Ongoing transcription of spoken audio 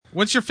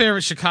What's your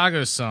favorite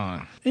Chicago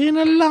song? And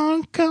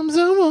along comes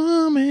a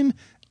woman.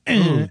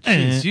 Oh,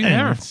 jeez, you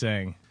never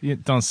sing. You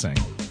don't sing.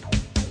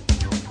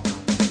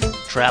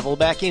 Travel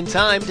back in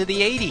time to the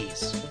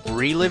 80s,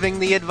 reliving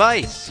the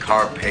advice,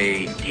 Carpe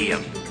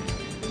diem.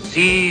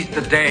 Seize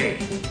the day.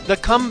 the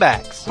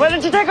comebacks, Why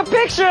don't you take a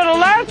picture? It'll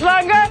last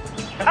longer.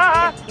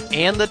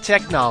 and the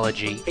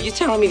technology. Are you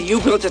telling me that you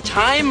built a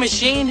time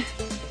machine?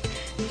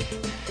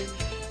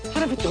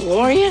 Out of a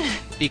DeLorean?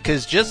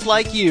 Because just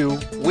like you,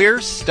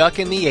 we're stuck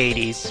in the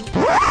 80s.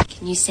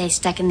 Can you say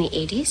stuck in the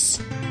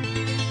 80s?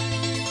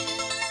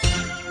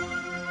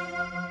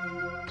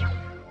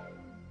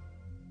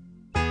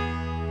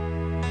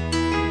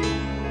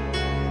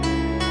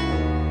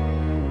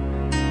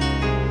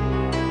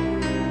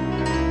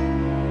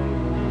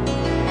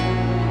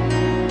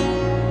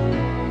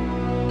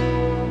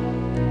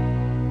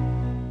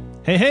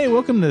 Hey,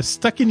 welcome to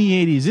Stuck in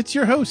the 80s. It's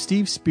your host,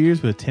 Steve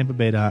Spears with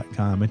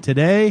TampaBay.com. And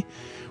today,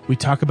 we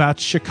talk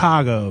about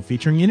Chicago,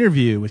 featuring an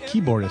interview with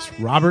keyboardist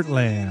Robert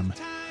Lamb.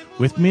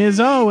 With me, as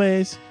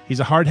always, he's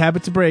a hard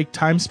habit to break,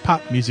 Times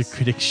pop music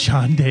critic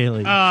Sean Daly.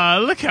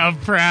 Look how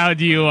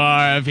proud you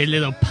are of your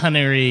little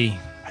punnery.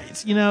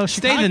 Chicago,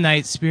 Stay the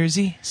night,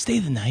 Spearsy. Stay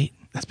the night.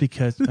 That's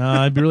because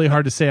it'd be really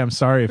hard to say I'm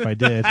sorry if I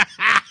did.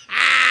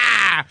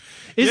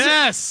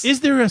 Is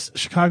there a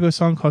Chicago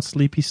song called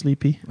Sleepy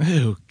Sleepy?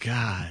 Oh,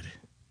 God.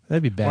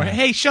 That'd be bad. Or,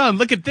 hey, Sean,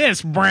 look at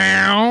this.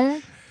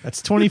 Brown.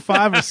 That's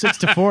 25 or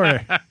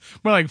 6-4.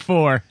 More like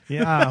 4.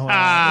 Yeah, well,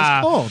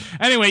 it's cold.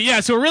 Anyway, yeah,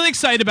 so we're really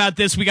excited about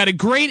this. We got a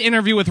great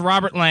interview with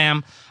Robert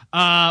Lamb.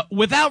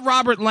 Without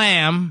Robert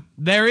Lamb,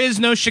 there is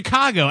no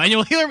Chicago. And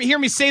you'll hear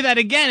me say that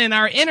again in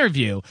our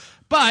interview.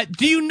 But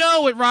do you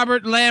know what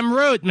Robert Lamb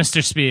wrote,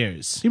 Mr.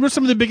 Spears? He wrote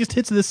some of the biggest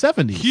hits of the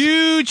 70s.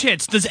 Huge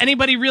hits. Does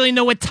anybody really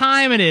know what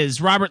time it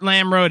is? Robert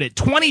Lamb wrote it.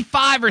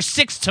 25 or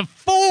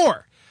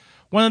 6-4.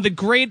 One of the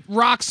great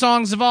rock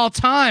songs of all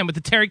time with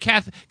the Terry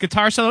Kath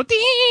guitar solo.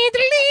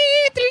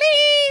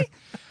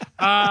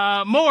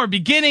 More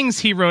Beginnings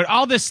he wrote,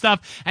 all this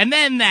stuff. And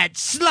then that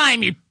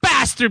slimy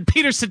bastard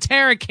Peter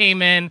Cetera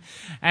came in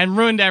and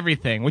ruined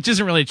everything, which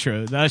isn't really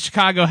true.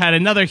 Chicago had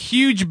another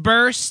huge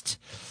burst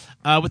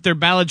with their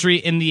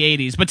balladry in the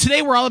 80s. But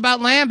today we're all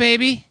about Lamb,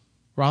 baby.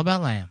 We're all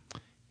about Lamb.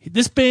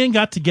 This band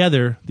got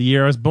together the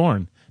year I was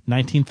born,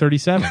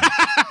 1937.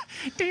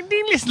 Ding,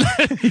 ding,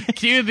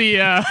 cue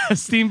the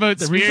Steamboat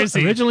Spears.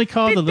 Originally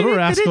called the Little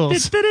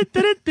Rascals.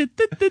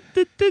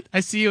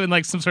 I see you in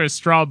like some sort of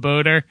straw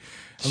boater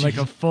and like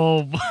a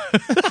full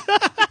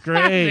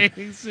Great.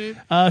 suit.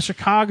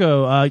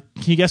 Chicago.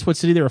 Can you guess what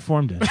city they were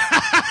formed in?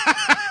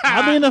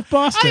 Oddly enough, I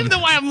don't Boston. even know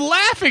why I'm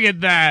laughing at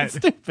that.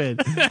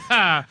 Stupid.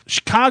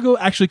 Chicago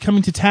actually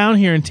coming to town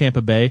here in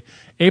Tampa Bay,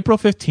 April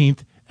 15th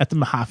at the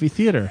Mahaffey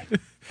Theater.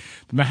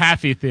 The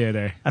Mahaffey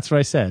Theater. That's what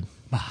I said.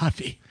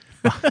 Mahaffey.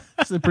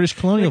 It's the British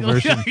colonial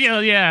version.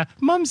 Yeah.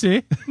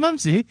 Mumsy,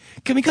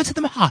 can we go to the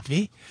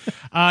Mahaffey?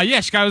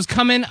 Chicago's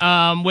coming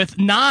with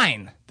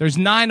 9. There's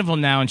 9 of them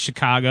now in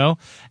Chicago.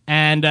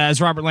 And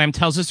as Robert Lamb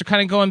tells us, they're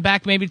kind of going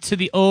back maybe to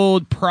the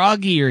old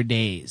proggier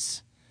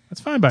days.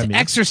 That's fine by me.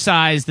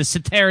 Exercise the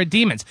Cetera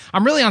demons.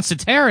 I'm really on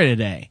Cetera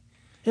today.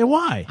 Yeah,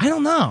 why? I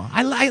don't know.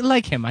 I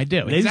like him. I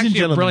do. Ladies He's and actually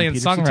gentlemen, a brilliant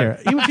Peter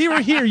songwriter. Cetera. If he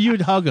were here, you would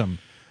hug him.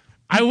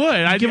 I would.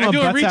 I do give him a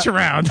a butts reach out.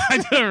 around. I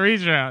do a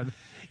reach around.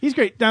 He's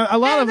great. Now, a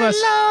lot of us...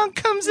 Along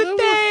comes a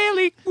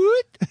daily.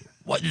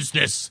 What is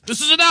this?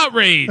 This is an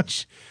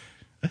outrage.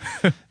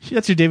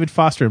 That's your David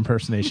Foster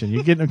impersonation.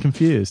 You're getting them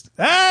confused.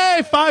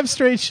 Hey, 5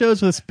 straight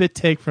shows with a spit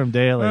take from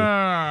Daly.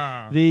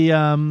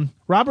 The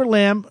Robert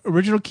Lamb,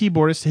 original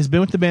keyboardist, has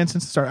been with the band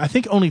since the start. I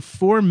think only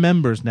 4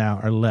 members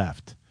now are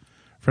left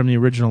from the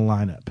original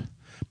lineup.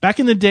 Back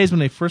in the days when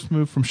they first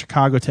moved from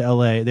Chicago to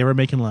L.A., they were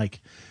making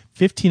like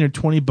 $15 or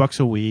 $20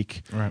 a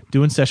week,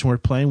 doing session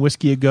work, playing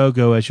Whiskey a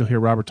Go-Go, as you'll hear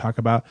Robert talk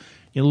about,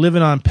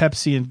 living on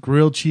Pepsi and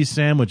grilled cheese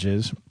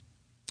sandwiches.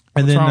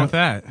 And What's wrong with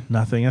that?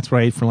 Nothing. That's what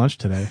I ate for lunch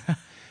today.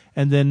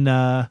 And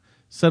then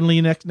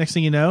suddenly, next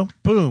thing you know,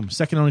 boom,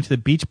 second only to the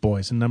Beach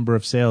Boys in number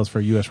of sales for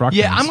U.S. rock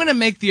bands. I'm going to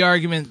make the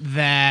argument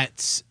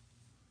that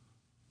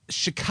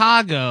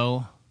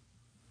Chicago,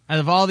 out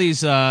of all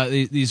these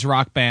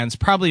rock bands,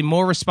 probably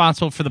more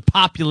responsible for the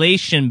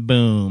population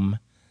boom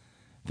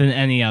than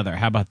any other.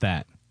 How about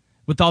that?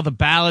 With all the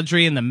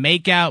balladry and the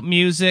make-out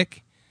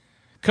music.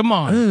 Come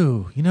on.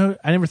 Ooh,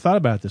 I never thought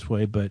about it this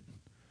way, but...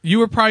 You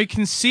were probably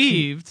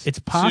conceived. It's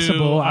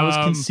possible I was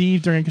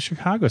conceived during a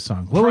Chicago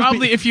song.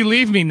 Probably If You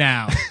Leave Me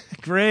Now.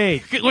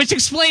 Great. Which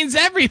explains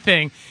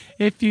everything.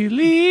 If you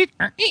leave...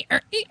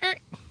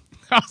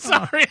 Oh,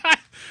 sorry.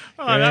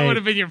 That would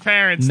have been your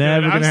parents.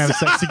 Never going to have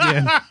sex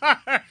again.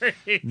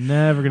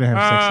 Never going to have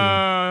sex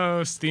again.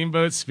 Oh,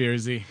 Steamboat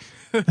Spearsy.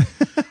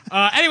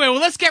 Anyway, well,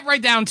 let's get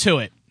right down to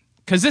it.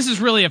 Because this is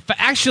really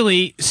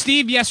actually,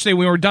 Steve, yesterday,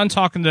 we were done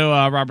talking to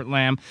Robert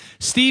Lamb.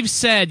 Steve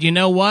said, you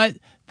know what?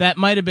 that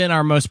might have been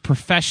our most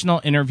professional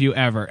interview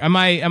ever. Am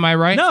I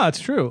right? No, it's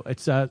true.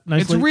 It's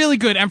nicely. It's really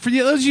good. And for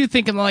those of you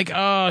thinking like,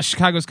 oh,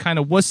 Chicago's kind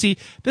of wussy,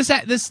 this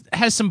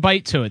has some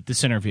bite to it,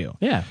 this interview.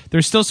 Yeah.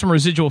 There's still some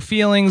residual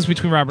feelings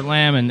between Robert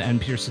Lamb and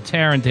Peter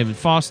Cetera and David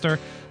Foster.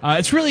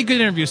 It's really a good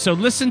interview, so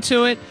listen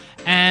to it,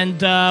 and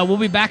we'll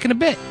be back in a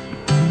bit.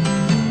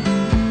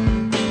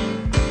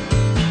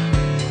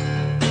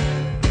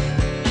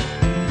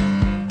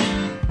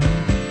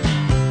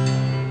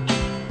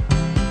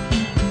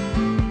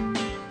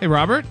 Hey,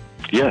 Robert.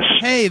 Yes.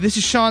 Hey, this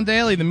is Sean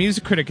Daly, the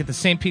music critic at the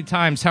St. Pete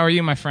Times. How are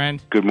you, my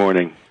friend? Good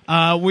morning.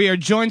 We are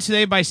joined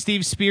today by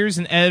Steve Spears,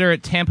 an editor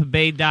at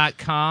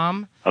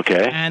TampaBay.com.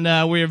 Okay.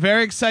 And we are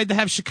very excited to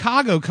have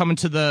Chicago coming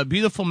to the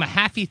beautiful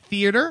Mahaffey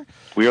Theater.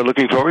 We are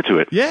looking forward to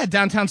it. Yeah,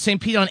 downtown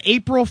St. Pete on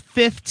April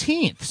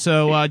 15th,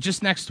 so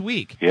just next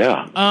week.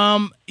 Yeah.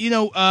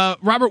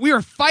 Robert, we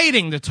are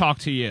fighting to talk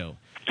to you.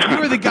 You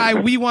were the guy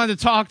we wanted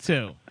to talk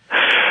to.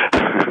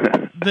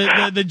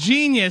 The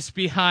genius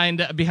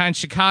behind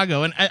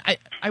Chicago. And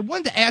I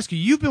wanted to ask you,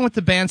 you've been with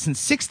the band since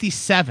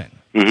 1967.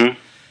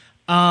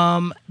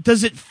 Mm-hmm.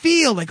 Does it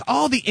feel like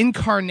all the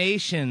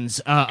incarnations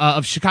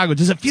of Chicago,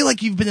 does it feel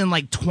like you've been in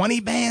like 20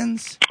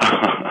 bands?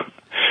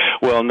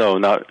 Well, no,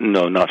 not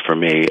for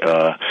me.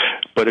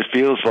 But it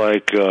feels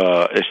like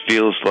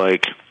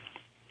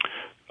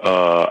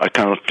I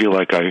kind of feel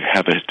like I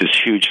have this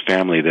huge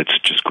family that's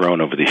just grown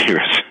over the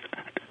years.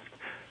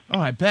 Oh,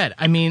 I bet.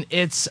 I mean,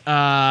 it's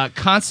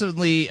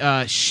constantly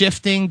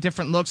shifting,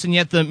 different looks, and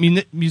yet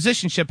the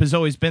musicianship has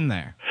always been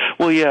there.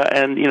 Well, yeah,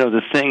 and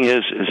the thing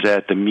is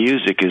that the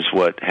music is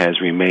what has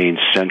remained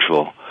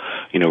central,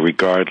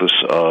 regardless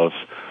of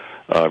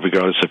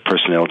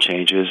personnel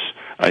changes.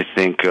 I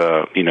think,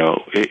 in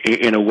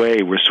a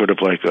way, we're sort of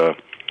like the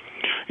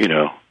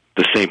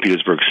St.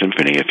 Petersburg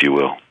Symphony, if you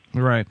will.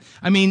 Right.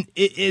 I mean,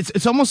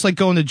 it's almost like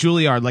going to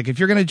Juilliard. Like if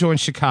you're going to join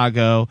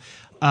Chicago,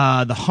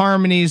 the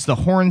harmonies, the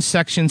horn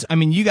sections. I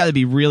mean, you got to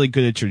be really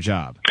good at your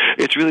job.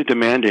 It's really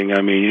demanding.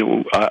 I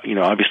mean,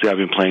 obviously, I've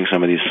been playing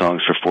some of these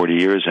songs for 40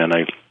 years, and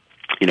I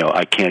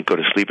can't go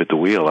to sleep at the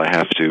wheel. I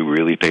have to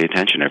really pay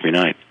attention every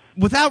night.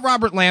 Without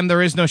Robert Lamb,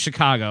 there is no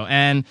Chicago.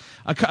 And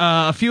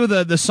a few of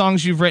the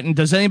songs you've written,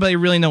 does anybody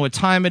really know what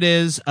time it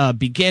is?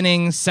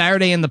 Beginning,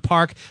 Saturday in the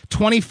Park,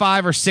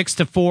 25 or 6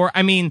 to 4.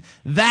 I mean,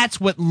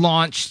 that's what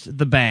launched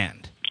the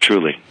band.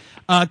 Truly.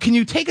 Can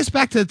you take us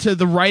back to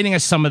the writing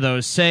of some of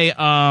those? Say,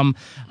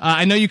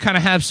 I know you kind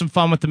of have some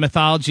fun with the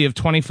mythology of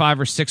 25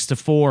 or 6 to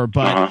 4,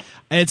 but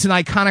it's an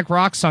iconic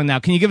rock song now.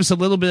 Can you give us a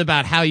little bit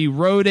about how you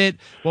wrote it?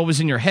 What was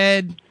in your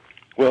head?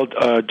 Well,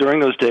 during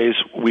those days,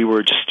 we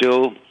were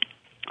still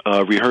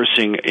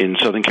rehearsing in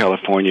Southern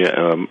California,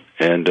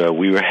 and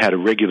we had a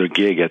regular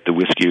gig at the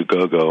Whiskey A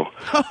Go-Go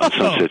on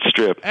Sunset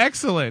Strip.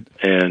 Excellent.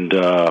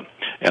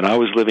 And I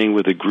was living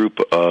with a group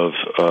of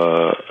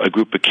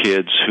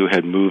kids who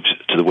had moved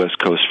to the West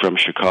Coast from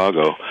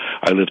Chicago.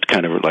 I lived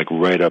kind of like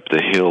right up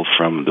the hill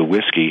from the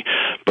Whiskey,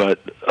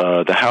 but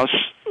the house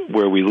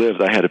where we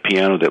lived, I had a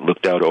piano that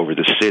looked out over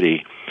the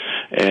city.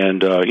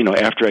 And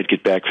after I'd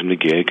get back from the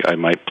gig, I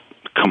might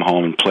come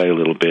home and play a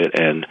little bit,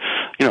 and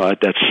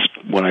that's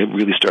when I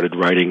really started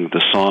writing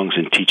the songs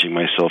and teaching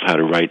myself how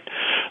to write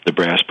the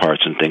brass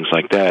parts and things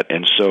like that.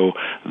 And so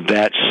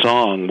that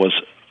song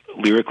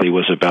lyrically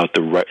was about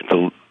the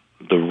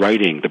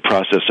writing, the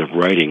process of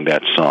writing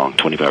that song,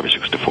 25 or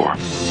 6 to 4.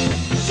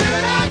 Should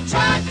I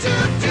try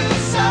to do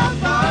some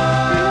more?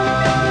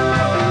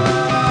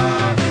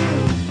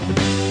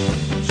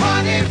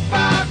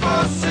 25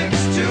 or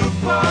 6 to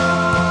 4.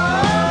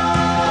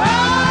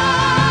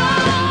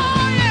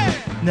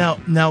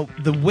 Now,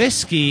 the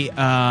Whiskey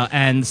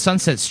and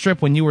Sunset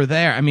Strip, when you were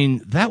there, I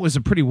mean, that was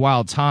a pretty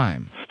wild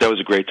time. That was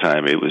a great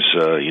time. It was,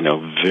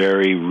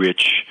 very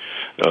rich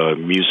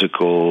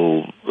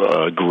musical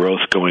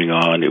growth going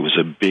on. It was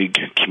a big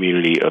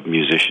community of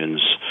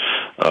musicians,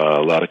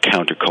 a lot of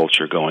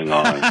counterculture going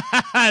on.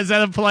 Is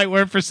that a polite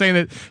word for saying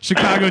that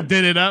Chicago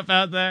did it up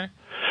out there?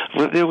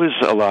 Well, there was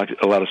a lot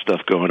of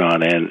stuff going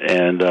on,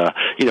 and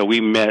we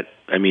met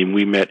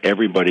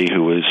everybody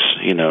who was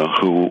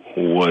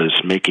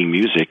making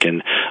music,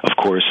 and of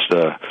course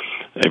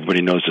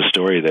everybody knows the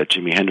story that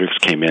Jimi Hendrix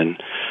came in.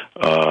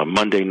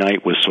 Monday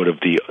night was sort of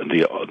the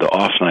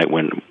off night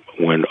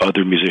when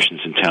other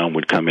musicians in town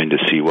would come in to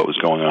see what was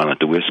going on at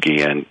the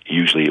Whiskey, and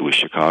usually it was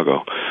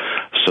Chicago.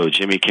 So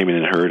Jimmy came in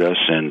and heard us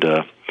and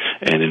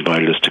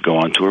invited us to go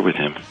on tour with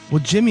him.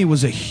 Well, Jimmy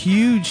was a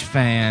huge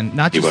fan,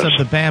 not just of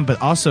the band,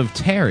 but also of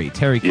Terry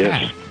Kath,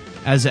 yes,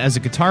 as a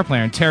guitar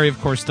player. And Terry, of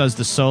course, does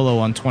the solo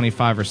on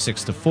 25 or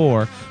 6 to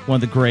 4, one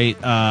of the great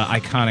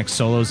iconic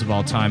solos of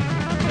all time.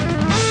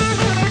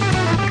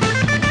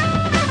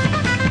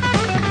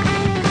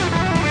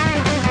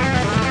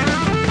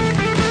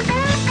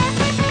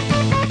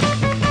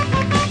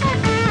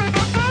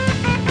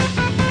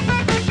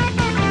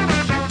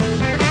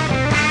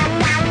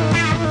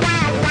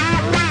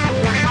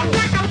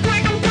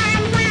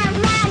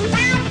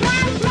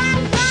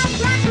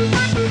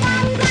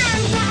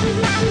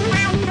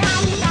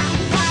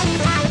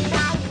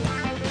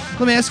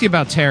 Let me ask you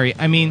about Terry.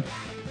 I mean,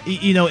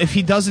 if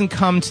he doesn't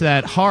come to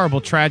that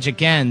horrible,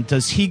 tragic end,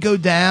 does he go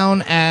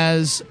down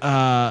as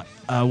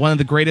one of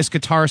the greatest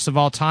guitarists of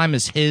all time?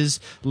 Is his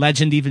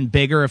legend even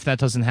bigger if that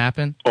doesn't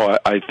happen? Oh,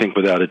 I think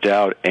without a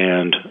doubt,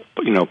 and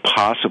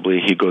possibly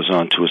he goes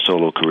on to a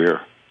solo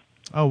career.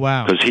 Oh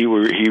wow! Because he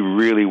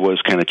really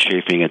was kind of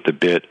chafing at the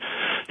bit.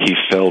 He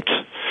felt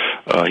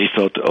by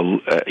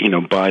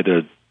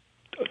the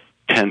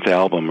 10th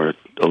album or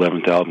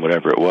 11th album,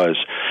 whatever it was,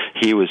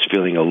 he was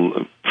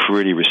feeling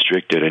pretty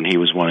restricted, and he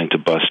was wanting to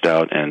bust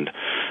out and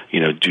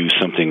do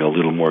something a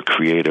little more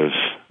creative.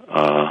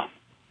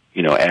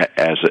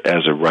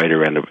 As a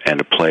writer and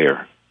a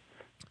player.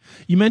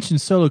 You mentioned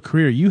solo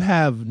career. You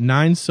have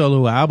 9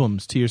 solo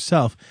albums to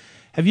yourself.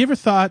 Have you ever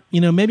thought,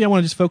 maybe I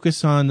want to just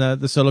focus on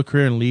the solo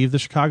career and leave the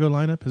Chicago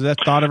lineup? Has that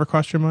thought ever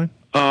crossed your mind?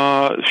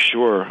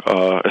 Sure.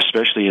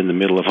 Especially in the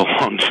middle of a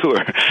long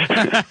tour.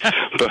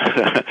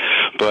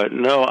 but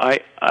no,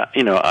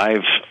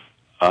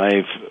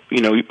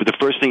 the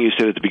first thing you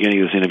said at the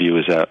beginning of this interview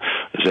is that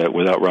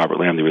without Robert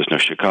Lamm there is no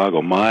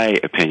Chicago. My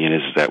opinion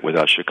is that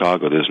without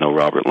Chicago there's no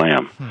Robert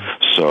Lamm.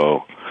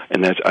 So,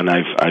 and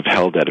I've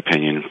held that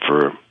opinion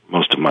for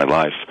most of my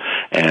life,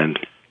 and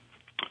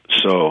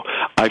so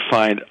I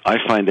find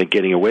that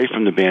getting away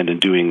from the band and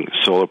doing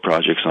solo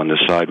projects on the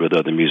side with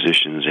other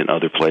musicians in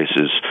other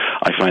places,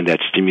 I find that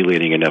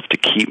stimulating enough to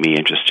keep me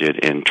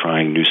interested in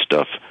trying new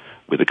stuff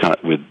with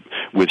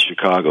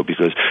Chicago,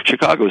 because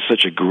Chicago is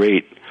such a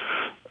great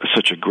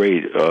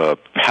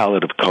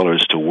palette of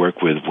colors to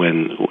work with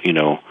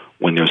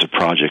when there's a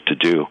project to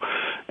do,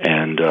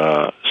 and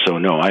so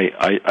no,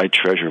 I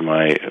treasure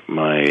my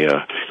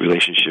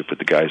relationship with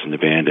the guys in the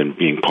band and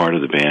being part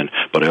of the band,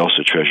 but I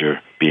also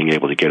treasure being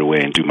able to get away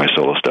and do my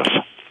solo stuff.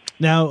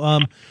 Now,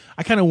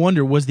 I kind of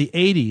wonder, was the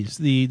 80s,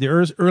 the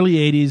early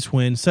 80s,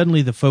 when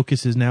suddenly the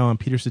focus is now on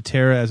Peter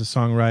Cetera as a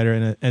songwriter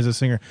and as a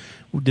singer,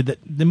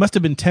 it must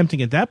have been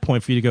tempting at that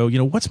point for you to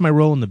go, what's my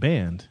role in the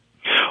band?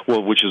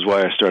 Well, which is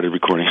why I started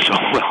recording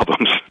solo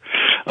albums.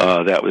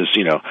 That was,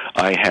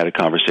 I had a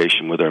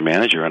conversation with our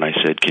manager, and I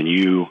said, "Can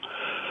you,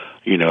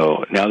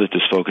 now that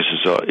this focus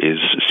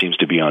seems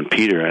to be on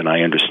Peter, and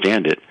I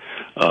understand it,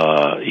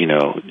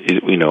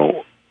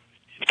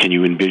 can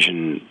you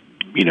envision,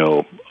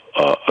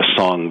 a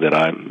song that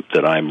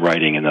I'm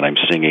writing and that I'm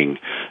singing,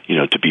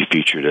 to be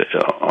featured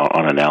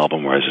on an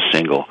album or as a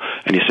single?"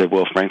 And he said,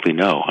 "Well, frankly,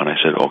 no." And I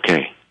said,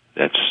 "Okay,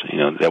 that's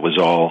that was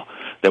all."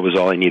 That was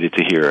all I needed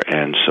to hear,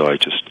 and so I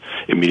just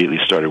immediately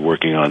started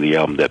working on the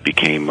album that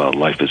became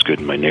Life is Good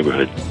in My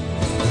Neighborhood.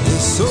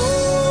 This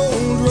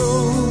old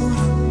road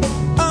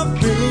I've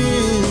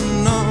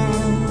been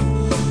on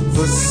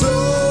for so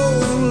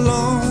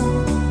long,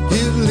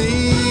 it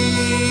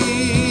leads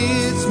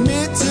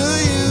me to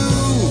you.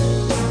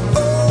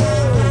 Oh,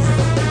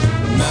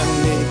 my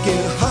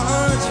naked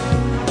heart,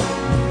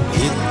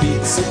 it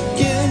beats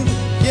again.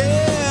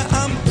 Yeah,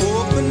 I'm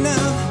open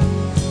now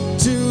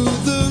to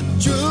the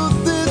truth.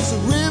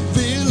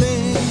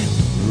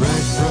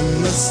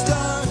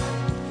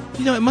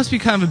 It must be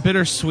kind of a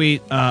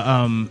bittersweet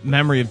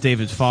memory of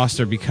David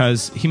Foster,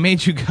 because he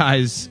made you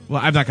guys, well,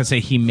 I'm not going to say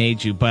he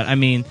made you, but I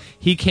mean,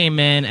 he came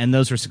in and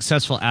those were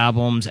successful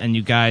albums and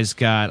you guys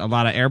got a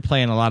lot of airplay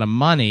and a lot of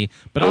money,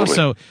 but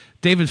also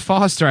David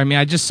Foster, I mean,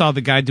 I just saw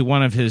the guy do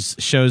one of his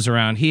shows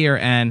around here,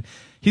 and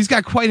he's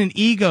got quite an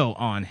ego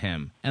on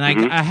him. And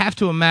I have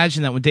to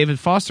imagine that when David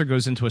Foster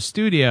goes into a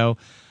studio,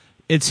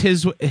 it's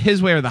his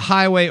way or the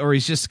highway, or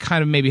he's just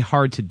kind of maybe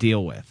hard to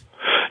deal with.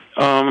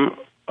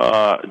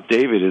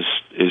 David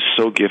is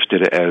so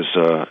gifted as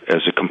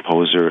a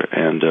composer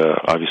and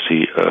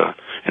obviously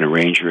an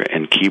arranger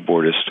and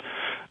keyboardist,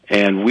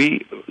 and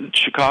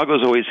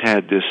Chicago's always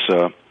had this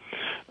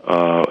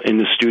in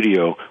the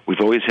studio.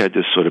 We've always had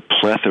this sort of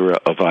plethora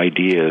of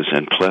ideas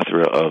and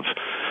plethora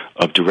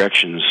of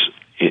directions,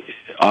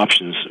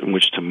 options in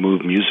which to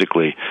move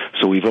musically.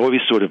 So we've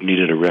always sort of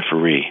needed a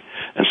referee,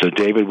 and so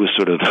David was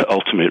sort of the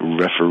ultimate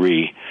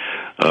referee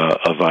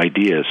of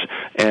ideas,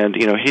 and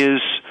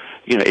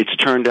it's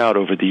turned out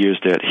over the years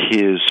that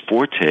his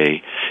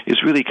forte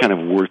is really kind of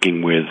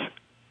working with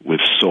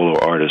solo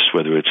artists,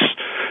 whether it's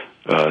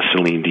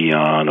Celine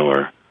Dion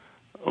or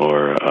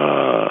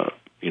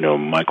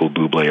Michael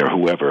Bublé or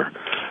whoever.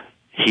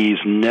 He's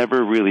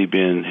never really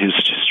been his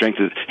strength.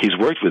 He's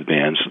worked with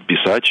bands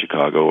besides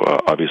Chicago,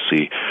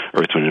 obviously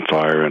Earth, Wind and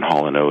Fire and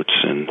Hall &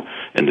 Oates and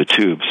the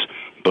Tubes,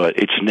 but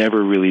it's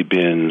never really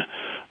been.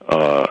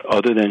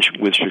 Other than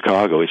with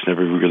Chicago, it's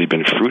never really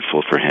been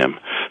fruitful for him.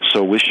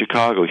 So with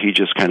Chicago, he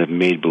just kind of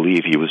made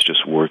believe he was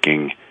just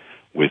working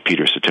with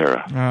Peter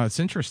Cetera. Oh, it's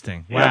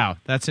interesting. Yeah. Wow,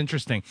 that's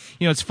interesting.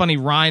 It's funny,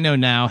 Rhino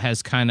now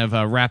has kind of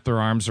wrapped their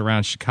arms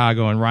around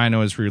Chicago, and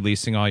Rhino is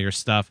releasing all your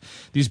stuff.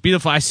 These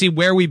beautiful, I see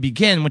Where We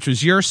Begin, which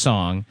was your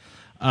song,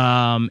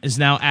 is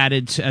now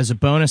added as a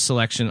bonus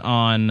selection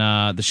on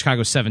the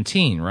Chicago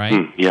 17,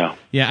 right? Yeah.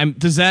 Yeah.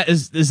 Is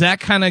that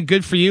kind of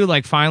good for you?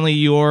 Like finally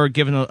you're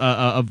given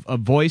a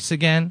voice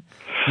again?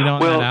 On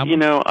that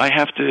album? I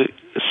have to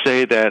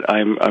say that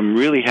I'm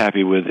really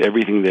happy with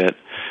everything that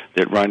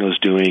Rhino's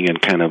doing and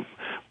kind of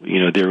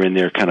they're in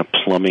there kind of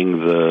plumbing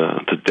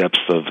the depths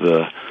of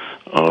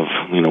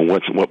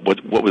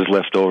what was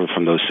left over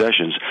from those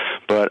sessions.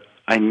 But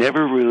I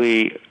never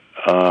really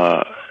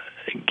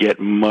get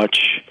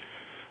much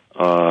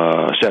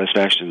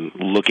satisfaction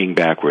looking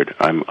backward.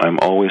 I'm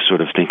always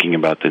sort of thinking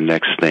about the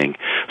next thing.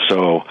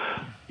 So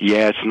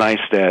yeah, it's nice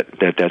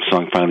that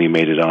song finally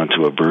made it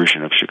onto a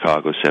version of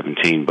Chicago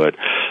 17, but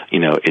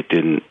it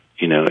didn't.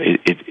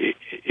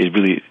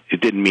 It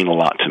didn't mean a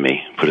lot to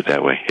me, put it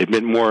that way. It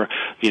meant more,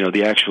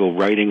 the actual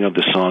writing of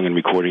the song and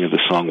recording of the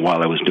song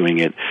while I was doing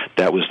it.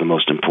 That was the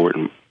most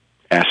important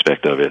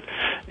aspect of it.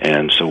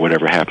 And so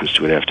whatever happens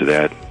to it after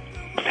that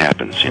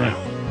happens,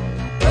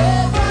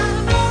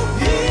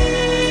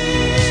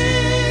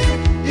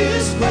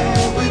 Is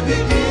where we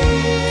begin.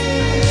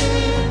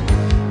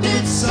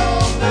 It's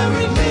all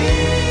very clear,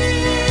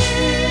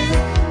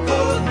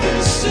 for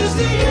this is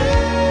the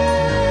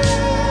end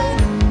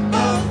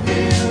of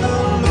being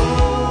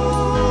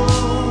alone.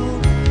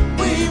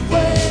 We've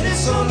waited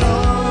so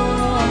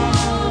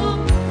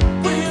long,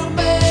 we'll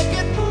make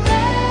it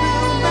forever.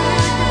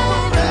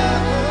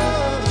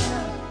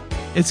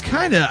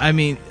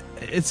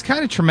 It's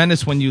kind of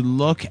tremendous when you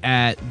look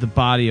at the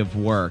body of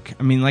work.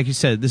 I mean, like you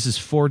said, this is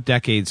 4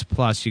 decades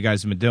plus you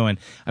guys have been doing.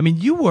 I mean,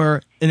 you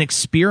were an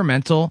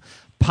experimental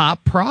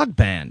pop prog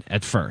band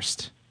at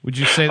first. Would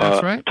you say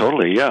that's right?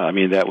 Totally, yeah. I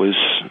mean, that was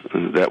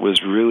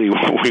really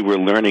what we were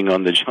learning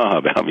on the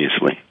job,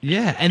 obviously.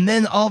 Yeah, and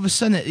then all of a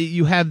sudden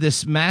you have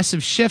this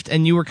massive shift,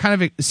 and you were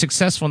kind of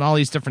successful in all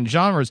these different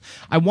genres.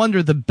 I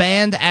wonder, the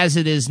band as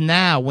it is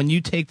now, when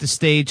you take the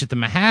stage at the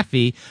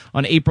Mahaffey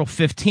on April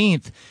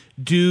 15th,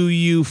 do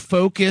you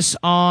focus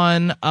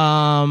on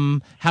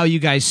how you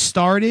guys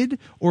started,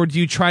 or do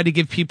you try to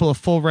give people a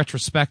full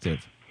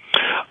retrospective?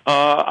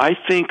 I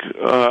think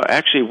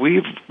actually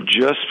we've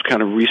just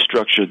kind of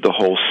restructured the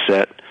whole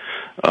set,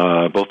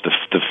 both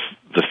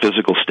the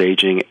physical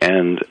staging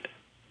and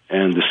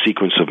the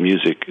sequence of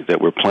music that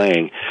we're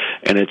playing,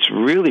 and it's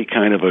really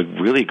kind of a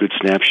really good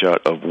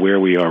snapshot of where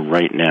we are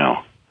right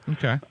now.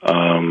 Okay.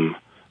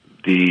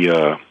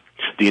 The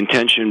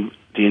intention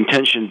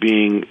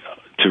being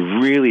to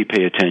really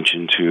pay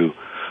attention to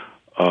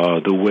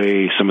the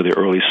way some of the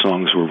early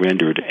songs were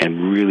rendered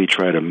and really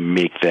try to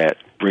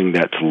bring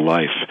that to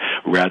life,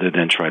 rather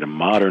than try to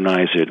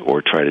modernize it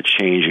or try to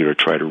change it or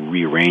try to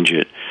rearrange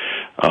it,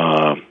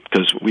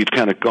 because we've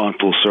kind of gone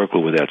full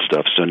circle with that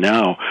stuff. So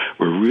now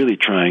we're really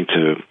trying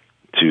to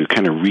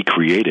kind of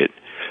recreate it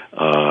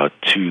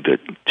to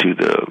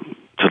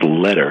the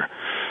letter.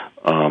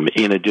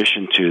 In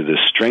addition to the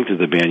strength of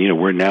the band,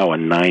 we're now a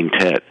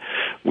 9-tet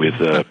with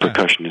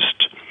percussionist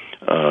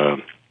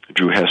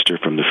Drew Hester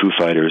from the Foo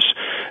Fighters,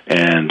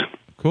 and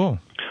cool.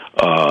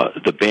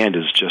 The band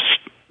is just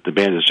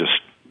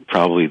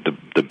probably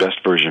the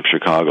best version of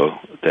Chicago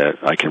that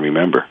I can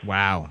remember.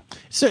 Wow.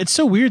 So it's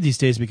so weird these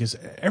days because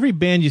every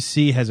band you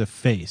see has a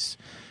face,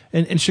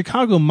 and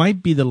Chicago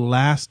might be the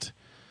last,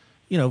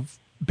 band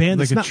like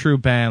that's a not true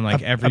band,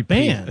 like every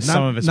band,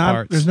 some of its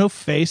parts. There's no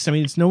face. I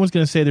mean, no one's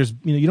going to say there's.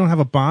 You don't have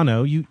a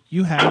Bono.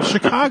 You have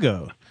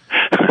Chicago.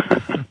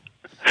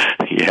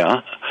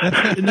 Yeah.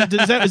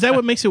 Is that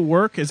what makes it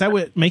work? Is that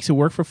what makes it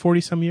work for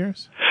 40-some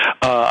years?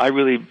 I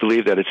really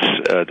believe that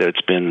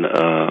it's been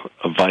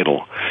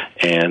vital,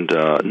 and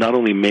not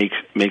only makes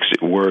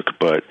it work,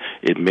 but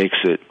it makes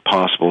it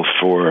possible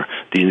for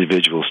the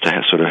individuals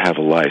to sort of have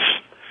a life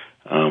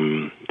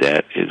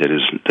that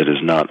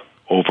is not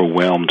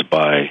overwhelmed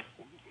by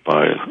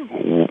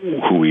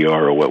who we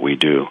are or what we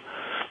do.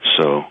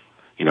 So,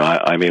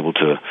 I'm able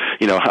to,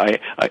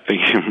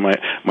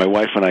 my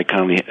wife and I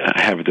kind of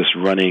have this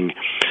running,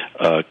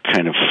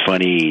 kind of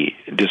funny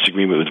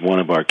disagreement with one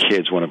of our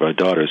kids, one of our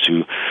daughters,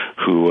 who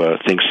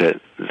thinks that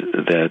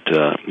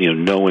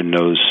no one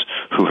knows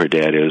who her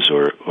dad is,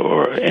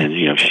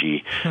 and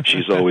she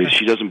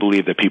doesn't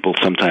believe that people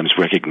sometimes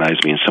recognize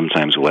me and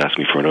sometimes will ask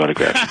me for an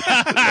autograph.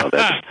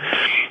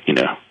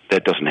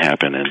 That doesn't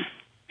happen, and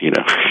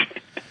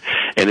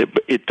and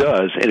it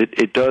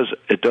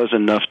does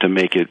enough to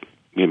make it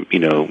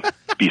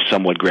be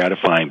somewhat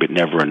gratifying but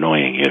never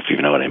annoying, if you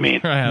know what I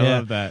mean. Right, I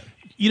love that.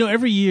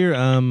 Every year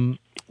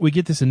we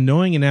get this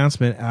annoying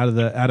announcement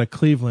out of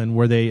Cleveland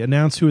where they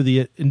announce who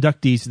the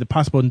inductees, the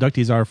possible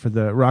inductees are for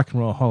the Rock and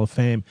Roll Hall of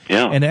Fame.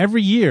 Yeah. And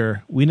every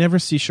year we never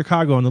see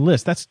Chicago on the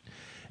list.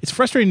 It's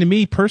frustrating to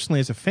me personally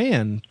as a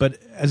fan, but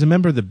as a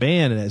member of the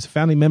band and as a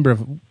founding member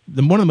of one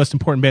of the most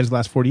important bands of the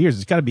last 40 years,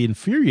 it's got to be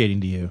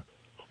infuriating to you.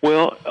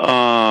 Well,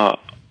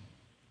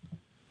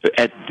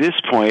 at this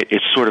point,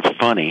 it's sort of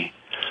funny.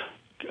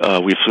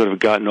 We've sort of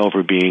gotten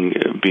over being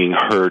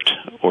hurt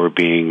or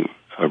being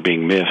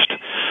missed,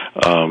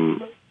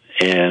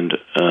 and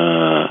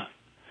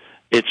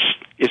it's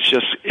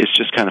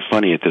just kind of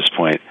funny at this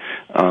point.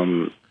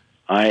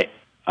 I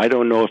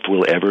don't know if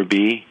we'll ever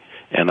be,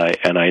 and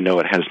I know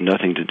it has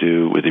nothing to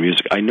do with the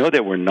music. I know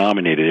that we're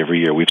nominated every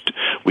year. We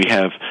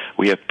have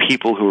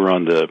people who are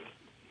on the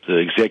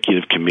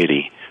executive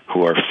committee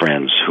who are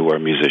friends, who are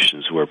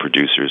musicians, who are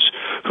producers,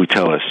 who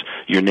tell us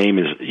your name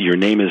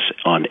is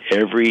on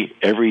every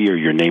year.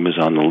 Your name is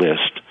on the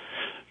list,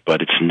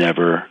 but it's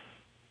never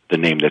the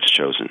name that's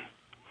chosen.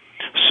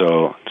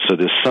 So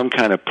there's some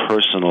kind of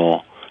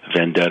personal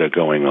vendetta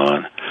going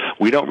on.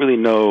 We don't really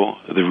know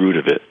the root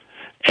of it,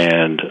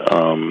 and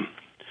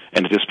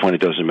at this point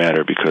it doesn't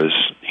matter because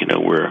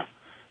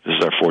this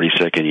is our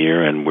 42nd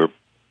year and we're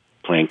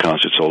playing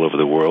concerts all over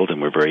the world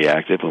and we're very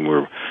active and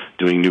we're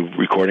doing new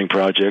recording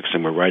projects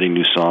and we're writing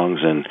new songs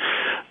and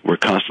we're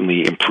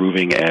constantly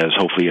improving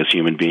hopefully as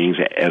human beings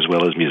as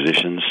well as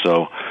musicians.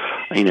 So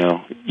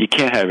you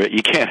can't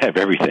have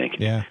everything.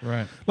 Yeah,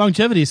 right.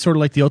 Longevity is sort of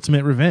like the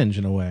ultimate revenge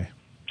in a way.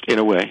 In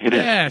a way, it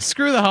is. Yeah,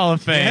 screw the Hall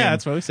of Fame. Yeah,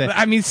 that's what we say.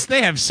 I mean,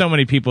 they have so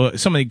many people,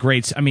 so many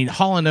greats. I mean,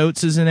 Hall &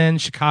 Oates isn't in.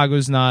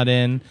 Chicago's not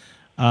in.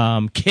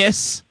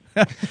 Kiss.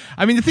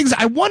 I mean, the things,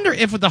 I wonder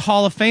if with the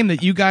Hall of Fame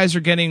that you guys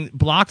are getting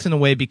blocked in a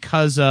way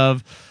because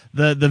of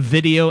the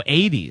video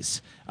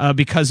 80s,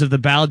 because of the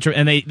ballad,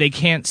 and they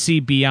can't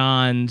see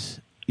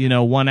beyond,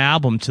 one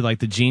album to like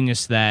the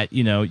genius that,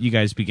 you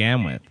guys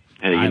began with.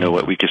 Hey, you know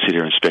what? We could sit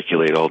here and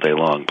speculate all day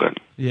long, but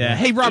yeah.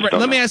 Hey, Robert,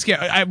 let me ask you.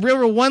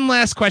 One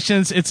last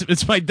question.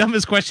 It's my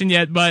dumbest question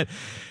yet, but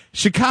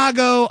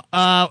Chicago,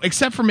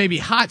 except for maybe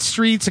Hot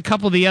Streets, a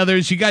couple of the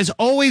others, you guys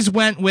always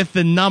went with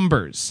the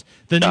numbers,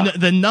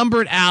 the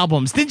numbered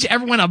albums. Didn't you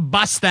ever want to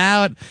bust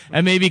out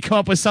and maybe come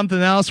up with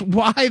something else?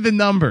 Why the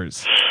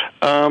numbers?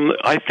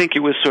 I think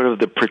it was sort of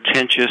the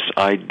pretentious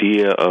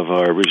idea of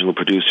our original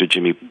producer,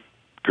 Jimmy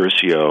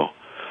Guercio,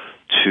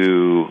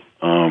 to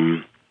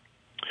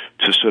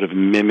sort of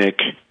mimic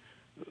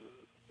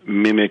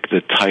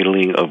the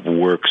titling of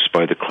works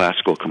by the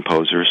classical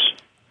composers.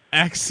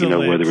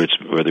 Excellent. Whether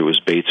it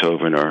was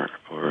Beethoven or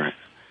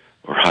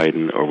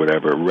Haydn or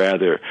whatever.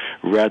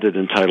 Rather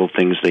than title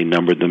things, they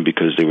numbered them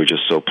because they were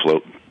just so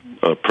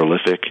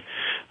prolific.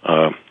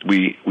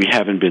 We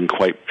haven't been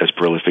quite as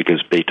prolific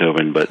as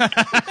Beethoven, but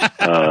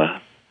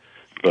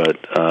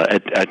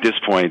at this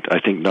point, I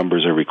think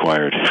numbers are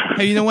required.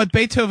 Hey, you know what?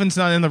 Beethoven's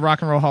not in the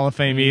Rock and Roll Hall of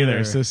Fame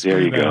either. So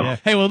there you go. Yeah.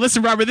 Hey, well,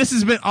 listen, Robert, this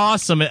has been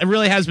awesome. It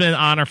really has been an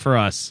honor for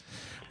us.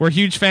 We're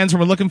huge fans,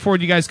 and we're looking forward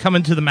to you guys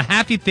coming to the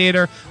Mahaffey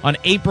Theater on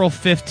April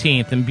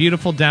 15th in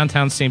beautiful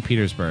downtown St.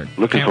 Petersburg.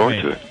 Looking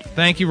forward to it.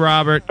 Thank you,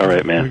 Robert. All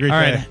right, man. Have a great day.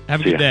 All right,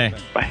 have a good day.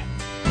 Bye.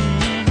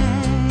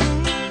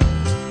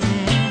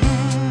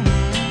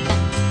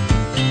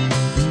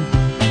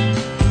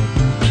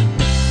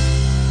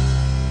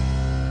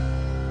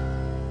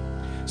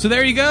 So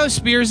there you go,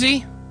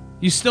 Spearsy.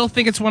 You still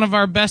think it's one of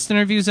our best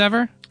interviews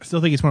ever? I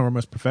still think it's one of our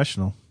most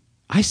professional.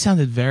 I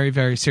sounded very,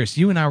 very serious.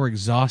 You and I were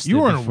exhausted. You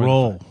were on a before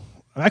roll.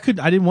 I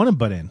didn't want to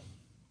butt in.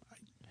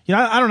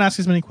 I don't ask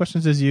as many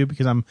questions as you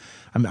because I'm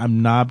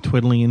knob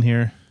twiddling in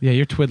here. Yeah,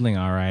 you're twiddling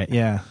all right.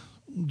 Yeah,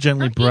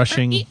 gently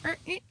brushing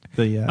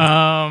the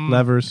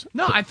levers.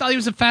 No, I thought he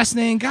was a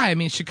fascinating guy. I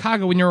mean,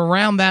 Chicago, when you're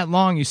around that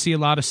long, you see a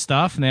lot of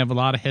stuff, and they have a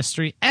lot of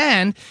history.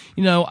 And,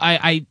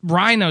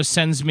 Rhino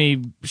sends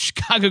me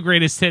Chicago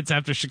Greatest Hits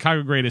after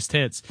Chicago Greatest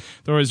Hits.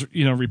 They're always,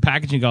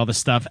 repackaging all this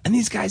stuff. And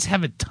these guys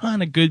have a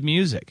ton of good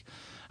music.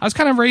 I was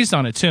kind of raised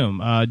on it, too.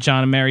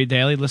 John and Mary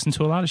Daly listened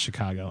to a lot of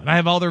Chicago. And I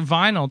have all their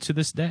vinyl to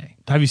this day.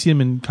 Have you seen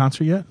them in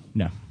concert yet?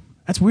 No.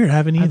 That's weird. I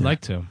haven't either. I'd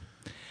like to.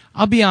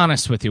 I'll be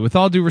honest with you. With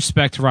all due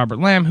respect to Robert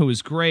Lamb, who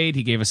was great,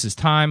 he gave us his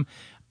time.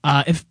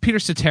 If Peter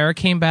Cetera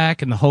came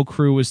back and the whole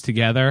crew was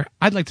together,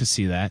 I'd like to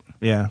see that.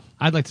 Yeah.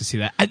 I'd like to see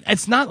that.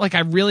 It's not like I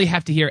really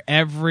have to hear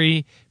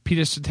every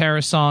Peter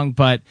Cetera song,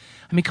 but,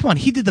 I mean, come on.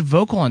 He did the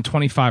vocal on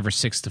 25 or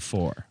 6 to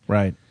 4.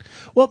 Right.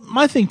 Well,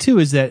 my thing, too,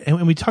 is that,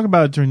 and we talk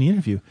about it during the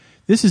interview,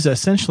 this is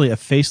essentially a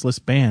faceless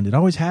band. It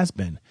always has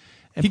been.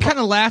 And he kind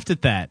of laughed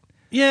at that.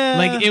 Yeah.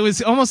 Like, it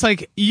was almost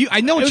like,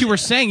 I know what you were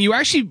saying. You were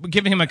actually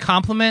giving him a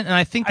compliment, and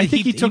I think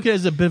he took it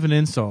as a bit of an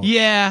insult.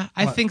 Yeah,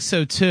 I think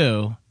so,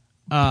 too.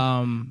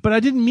 But I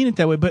didn't mean it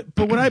that way. But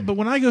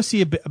when I go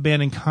see a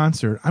band in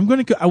concert, I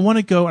want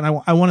to go and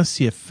I want to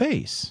see a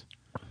face.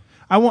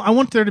 I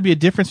want there to be a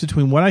difference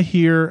between what I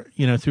hear,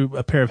 through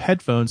a pair of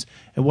headphones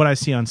and what I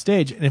see on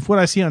stage. And if what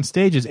I see on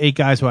stage is 8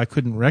 guys who I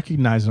couldn't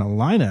recognize in a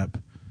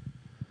lineup,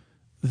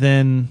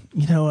 then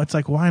it's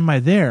like, why am I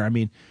there? I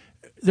mean,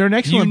 they're an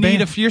excellent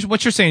band.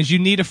 What you're saying is you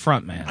need a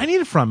front man. I need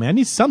a front man. I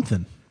need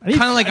something.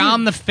 Kind of like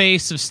I'm the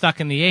face of Stuck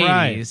in the 80s.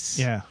 Right.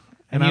 Yeah.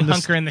 And you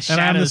hunker in the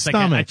shadows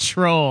like a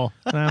troll.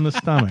 And I'm the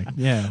stomach,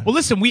 yeah. Well,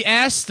 listen, we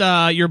asked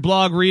your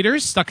blog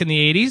readers, Stuck in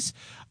the 80s,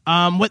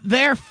 what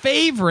their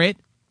favorite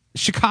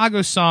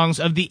Chicago songs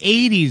of the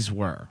 80s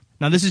were.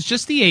 Now, this is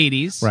just the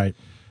 80s. Right.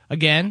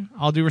 Again,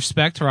 all due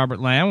respect to Robert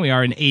Lamb, we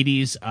are an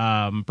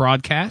 80s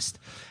broadcast.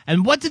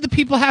 And what did the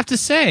people have to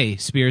say,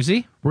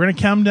 Spearsy? We're going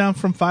to count them down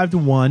from 5 to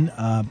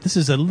 1. This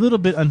is a little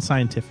bit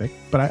unscientific,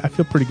 but I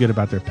feel pretty good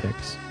about their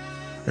picks.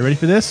 Are you ready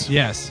for this?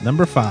 Yes.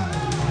 Number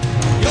 5.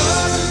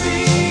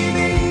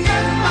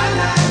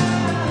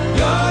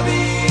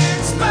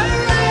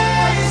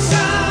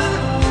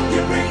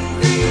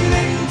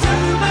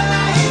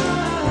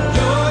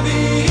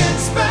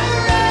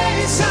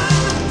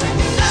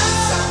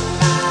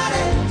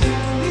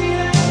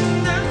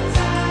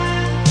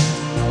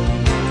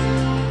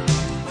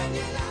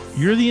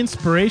 You're the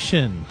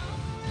inspiration.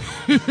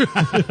 All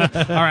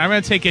right, I'm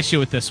going to take issue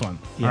with this one.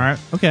 Yeah. All right.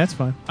 Okay, that's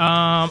fine.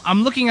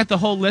 I'm looking at the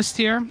whole list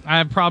here. I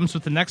have problems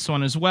with the next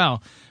one as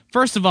well.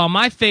 First of all,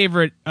 my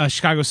favorite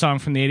Chicago song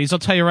from the 80s, I'll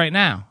tell you right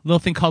now. A little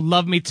thing called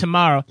Love Me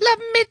Tomorrow. Love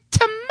me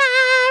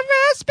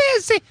tomorrow's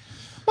busy.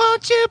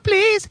 Won't you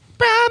please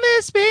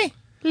promise me?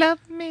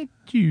 Love me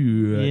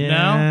too. Yeah,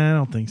 No? I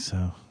don't think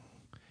so.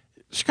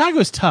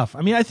 Chicago's tough.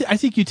 I mean, I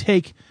think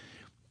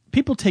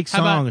people take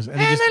How about, songs and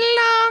they just,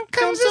 along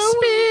comes a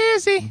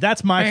Spearsy.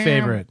 that's my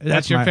favorite.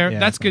 That's your favorite? yeah,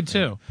 That's good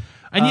too.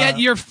 And yet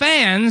your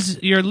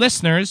fans, your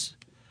listeners,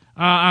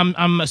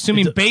 I'm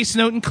assuming bass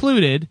note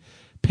included,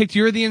 picked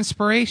You're the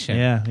Inspiration.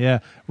 Yeah.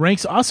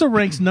 Ranks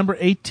number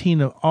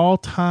 18 of all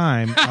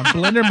time on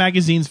Blender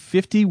Magazine's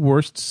 50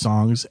 worst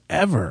songs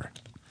ever.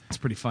 That's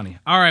pretty funny.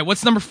 All right,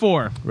 what's number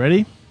 4?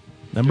 Ready?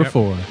 Number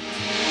 4.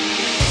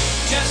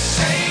 Just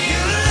say you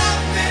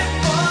love me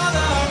for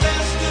the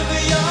rest of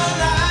your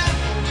life.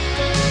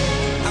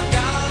 I've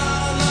got a lot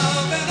of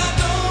love and I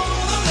don't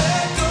wanna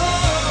let go.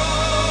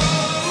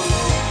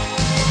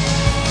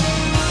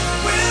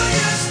 Will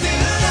you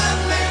still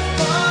love me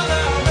for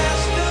the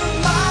rest of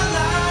my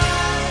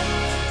life?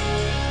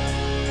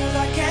 'Cause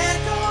I can't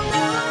go on,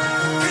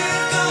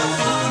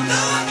 no,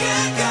 I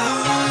can't go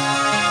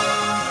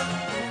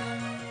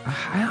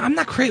on. I'm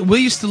not crazy. Will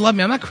You Still Love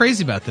Me? I'm not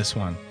crazy about this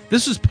one.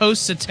 This was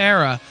post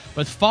Cetera,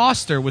 but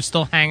Foster was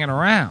still hanging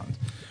around.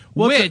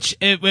 Which,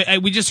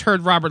 we just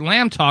heard Robert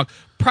Lamb talk,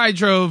 probably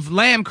drove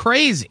Lamb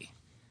crazy.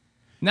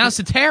 Now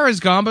Cetera's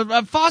gone,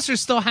 but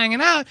Foster's still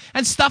hanging out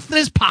and stuffing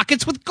his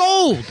pockets with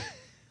gold.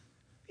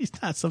 He's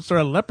not some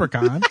sort of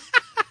leprechaun.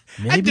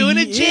 I'm doing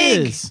a he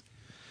jig. is.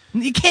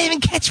 You can't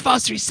even catch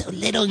Foster. He's so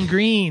little and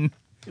green.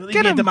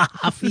 Get him.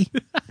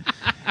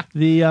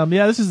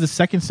 This is the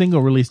second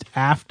single released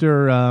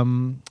after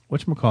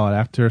whatchamacallit,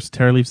 after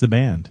Cetera leaves the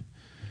band.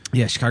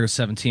 Yeah, Chicago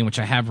 17, which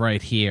I have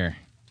right here.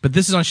 But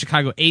this is on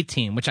Chicago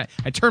 18, which I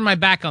turned my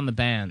back on the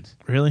band.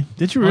 Really?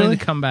 Did you Really? really?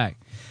 To come back.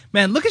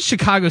 Man, look at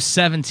Chicago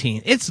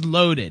 17. It's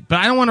loaded. But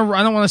I don't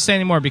want to say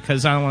anymore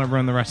because I don't want to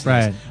ruin the rest of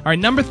this. All right,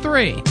 number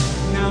 3.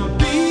 Now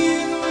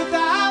being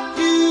without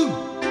you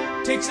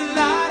takes a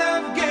lot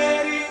of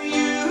getting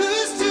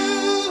used to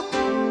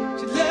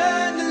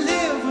learn to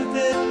live with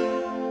it.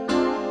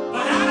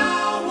 But I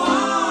don't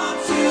want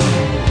to.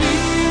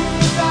 Being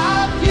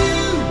without you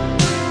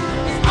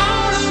is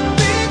all a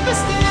big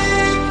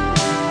mistake.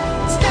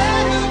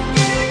 Instead of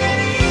getting it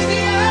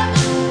easier,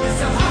 it's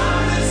the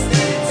hardest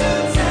thing to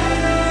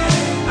take.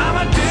 I'm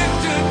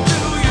addicted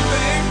to you,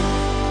 babe.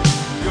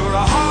 You're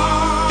a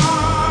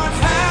hard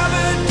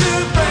habit to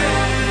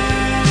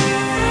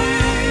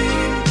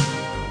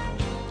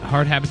break.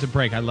 Hard Habit to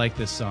Break. I like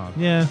this song.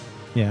 Yeah.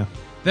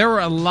 There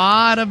were a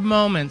lot of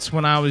moments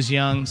when I was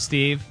young,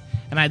 Steve,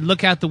 and I'd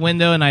look out the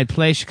window and I'd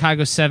play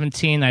Chicago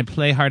 17, I'd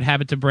play Hard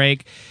Habit to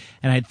Break,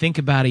 and I'd think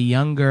about a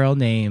young girl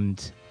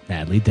named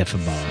Natalie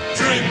Diffenbaugh.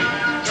 Drink,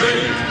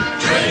 drink,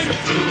 drink.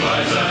 Blue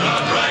eyes that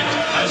are bright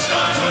as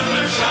stars when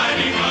they're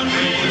shining on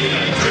me.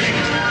 Drink,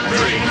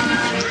 drink,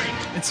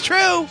 drink. It's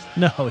true.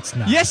 No, it's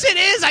not. Yes, it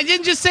is. I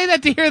didn't just say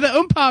that to hear the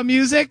oompa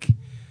music.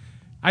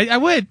 I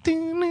would.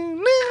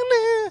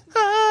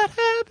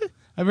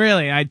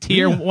 I'd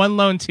tear, one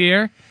lone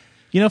tear.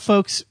 You know,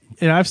 folks,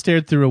 I've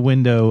stared through a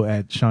window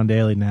at Sean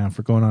Daly now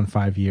for going on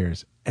 5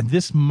 years, and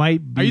this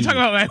might be... Are you talking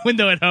about my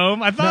window at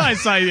home? I thought I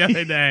saw you the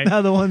other day.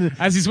 No, the one that...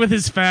 As he's with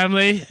his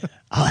family.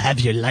 I'll have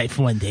your life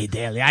one day,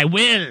 Daly. I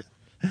will.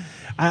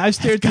 I've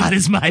stared God through...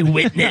 is my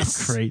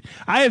witness. Great.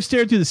 I have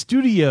stared through the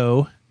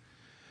studio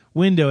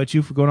window at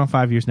you for going on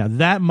 5 years now.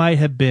 That might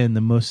have been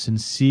the most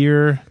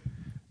sincere...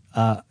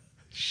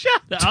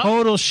 Shut up.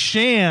 total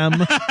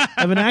sham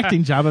of an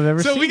acting job I've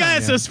ever seen.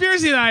 So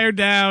Spearsy and I are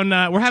down.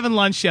 We're having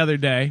lunch the other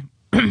day,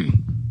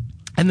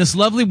 and this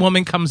lovely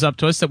woman comes up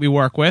to us that we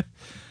work with,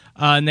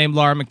 named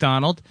Laura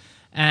McDonald.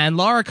 And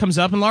Laura comes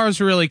up, and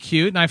Laura's really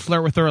cute, and I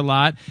flirt with her a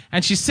lot.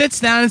 And she sits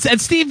down and said,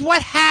 "Steve,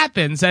 what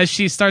happens as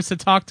she starts to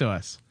talk to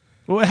us?"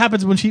 What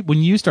happens when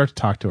you start to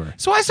talk to her?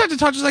 So I start to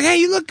talk to her, like, "Hey,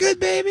 you look good,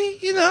 baby."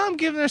 I'm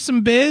giving her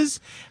some biz,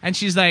 and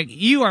she's like,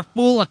 "You are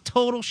full of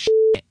total shit."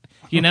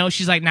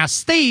 She's like, "Now,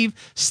 Steve's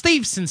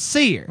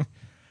sincere."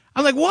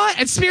 I'm like, "What?"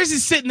 And Spears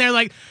is sitting there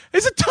like,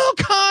 "It's a total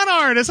con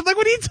artist." I'm like,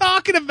 "What are you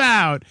talking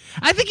about?"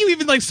 I think you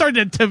even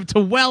started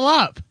to well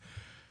up.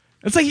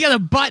 It's like you got a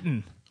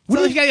button. It's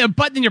like you got a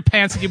button in your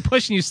pants and you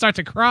push and you start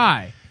to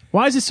cry.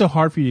 Why is it so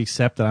hard for you to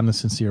accept that I'm the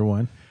sincere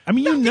one? I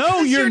mean,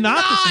 you're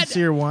not the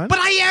sincere one. But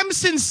I am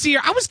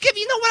sincere. I was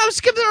giving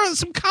her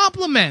some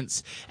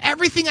compliments.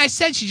 Everything I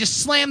said, she just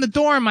slammed the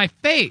door in my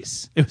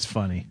face. It was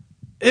funny.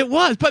 It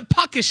was, but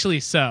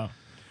puckishly so.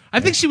 I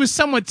think she was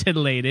somewhat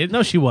titillated.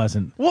 No, she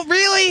wasn't. Well,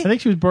 really? I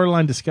think she was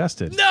borderline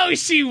disgusted. No,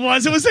 she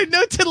was. It was like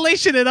no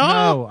titillation at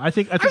all. No, I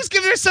was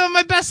giving her some of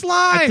my best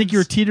lines. I think you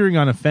were teetering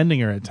on offending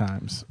her at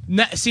times.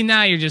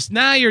 Now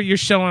you're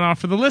showing off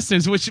for the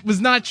listeners, which was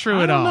not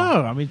true at all.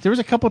 No, I mean there was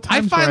a couple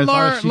times I find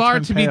where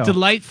Laura to be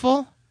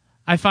delightful.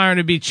 I find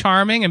her to be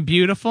charming and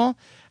beautiful.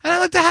 And I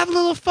like to have a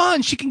little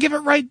fun. She can give it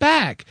right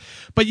back.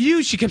 But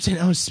she kept saying,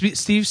 oh,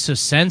 Steve's so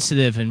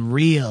sensitive and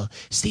real.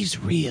 Steve's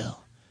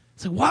real.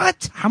 It's like,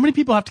 what? How many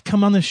people have to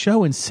come on the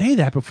show and say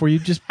that before you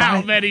just buy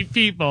How many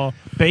people?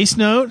 Bass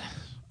Note?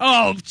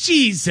 Oh,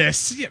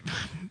 Jesus.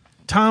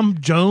 Tom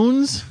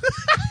Jones?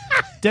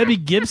 Debbie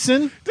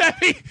Gibson?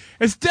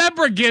 It's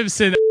Deborah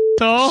Gibson,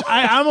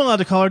 I'm allowed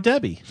to call her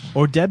Debbie.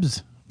 Or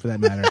Debs, for that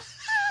matter.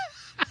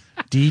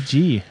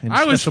 DG.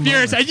 I was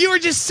furious. And you were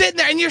just sitting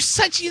there, and you're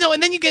such,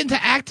 and then you get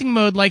into acting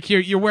mode like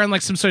you're wearing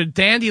like some sort of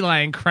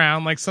dandelion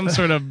crown, like some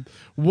sort of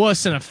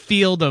wuss in a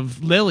field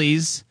of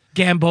lilies,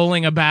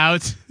 gamboling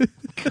about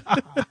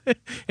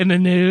in the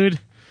nude.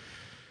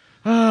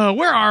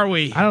 Where are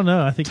we? I don't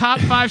know. I think Top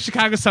 5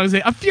 Chicago songs.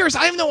 I'm furious.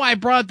 I don't know why I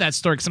brought that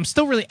story, because I'm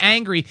still really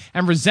angry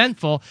and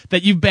resentful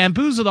that you've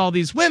bamboozled all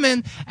these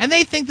women, and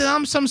they think that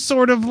I'm some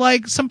sort of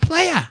like some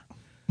playa.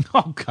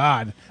 Oh,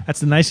 God. That's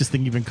the nicest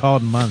thing you've been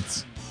called in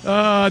months.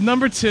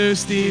 Number 2,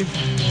 Steve.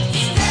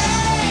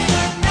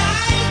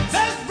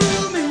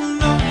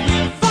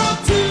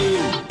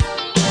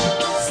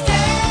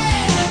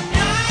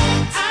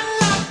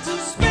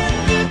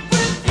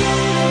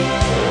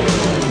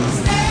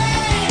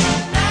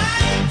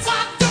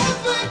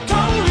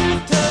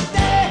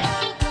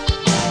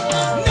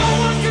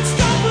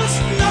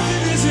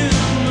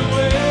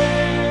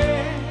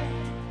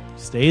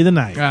 Stay the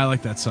Night. I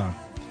like that song.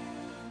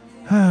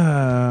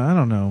 I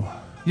don't know.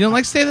 You don't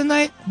like Stay the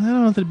Night? I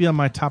don't know if it'd be on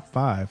my top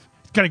 5.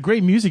 It's got a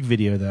great music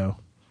video, though.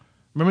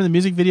 Remember the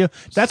music video?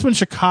 That's when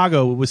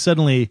Chicago was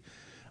suddenly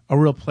a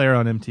real player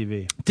on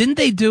MTV. Didn't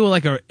they do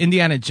like a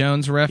Indiana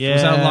Jones riff? Yeah.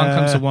 Was that Along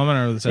Comes a Woman,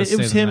 or was that It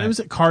was him. It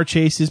was at car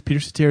chases. Peter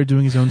Cetera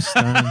doing his own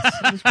stunts.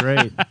 It was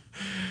great.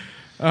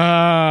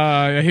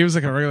 He was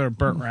like a regular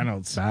Burt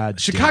Reynolds. Bad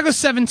Chicago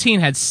 17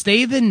 had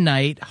Stay the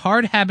Night,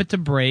 Hard Habit to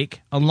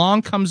Break,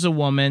 Along Comes a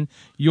Woman,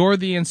 You're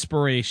the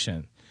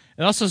Inspiration.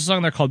 It also has a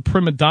song there called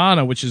Prima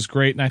Donna, which is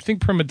great. And I think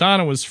Prima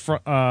Donna was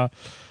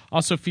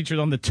also featured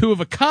on the Two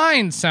of a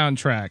Kind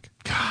soundtrack.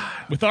 God.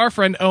 With our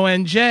friend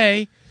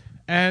ONJ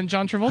and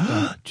John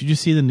Travolta. Did you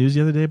see the news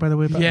the other day, by the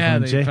way? About Yeah,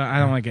 ONJ? I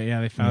don't like it.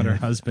 Yeah, they found her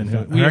husband.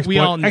 Her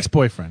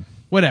ex-boyfriend.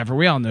 Whatever.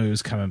 We all knew he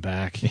was coming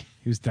back. He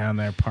was down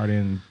there partying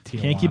in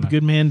Tijuana. Can't keep a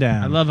good man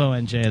down. I love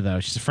ONJ,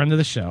 though. She's a friend of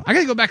the show. I got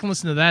to go back and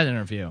listen to that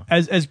interview.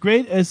 As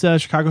great as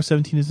Chicago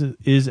 17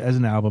 is as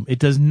an album, it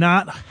does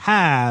not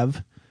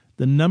have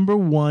the number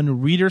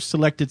 1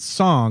 reader-selected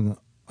song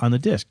on the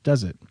disc,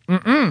 does it?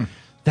 Mm-mm.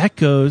 That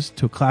goes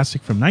to a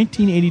classic from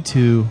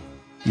 1982.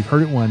 You've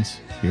heard it once.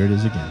 Here it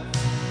is again.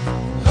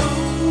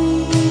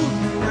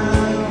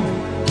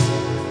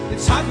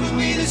 It's hard for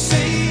me to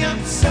say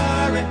I'm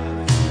sorry.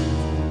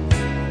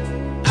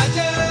 I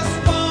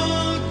just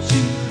want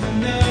you to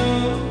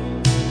know.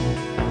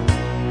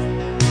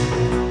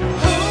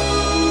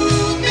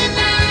 Hold me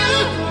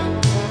now.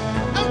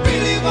 I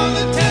really want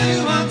to tell you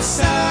I'm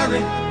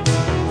sorry.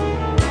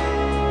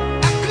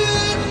 I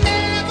could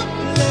never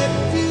let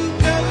you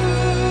go.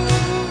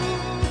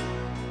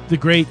 The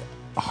great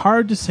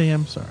Hard to Say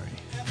I'm Sorry.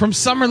 From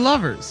Summer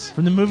Lovers.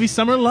 From the movie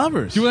Summer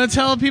Lovers. Do you want to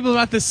tell people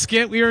about the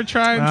skit we were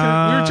trying to...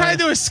 we were trying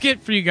to do a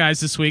skit for you guys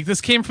this week.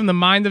 This came from the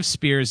mind of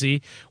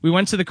Spearsy. We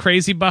went to the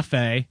Crazy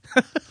Buffet.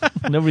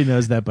 Nobody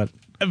knows that, but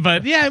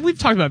yeah, we've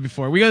talked about it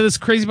before. We go to this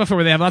crazy buffet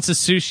where they have lots of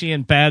sushi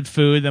and bad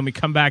food. Then we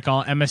come back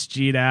all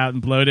MSG'd out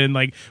and bloated. And,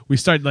 like, we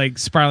start like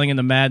spiraling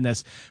into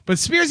madness. But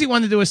Spearsy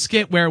wanted to do a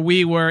skit where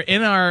we were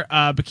in our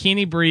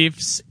bikini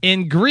briefs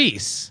in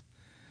Greece,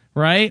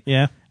 right?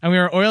 yeah. And we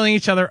were oiling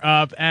each other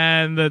up,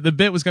 and the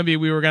bit was going to be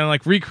we were going to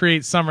like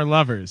recreate Summer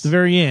Lovers. The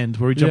very end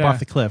where we jump off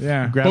the cliff.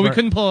 Yeah, Grab but we our-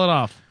 couldn't pull it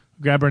off.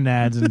 grab our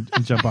nads and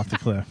jump off the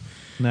cliff.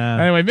 No.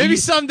 Anyway, maybe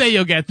someday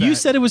you'll get that. You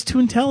said it was too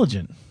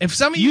intelligent. If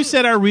some of You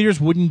said our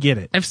readers wouldn't get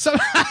it. if some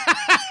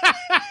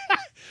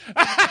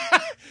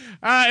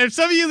if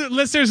some of you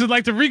listeners would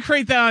like to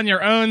recreate that on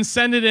your own,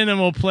 send it in and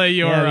we'll play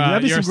your. Yeah,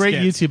 that'd be your some great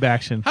skit. YouTube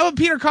action. How about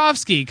Peter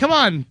Kofsky? Come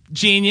on,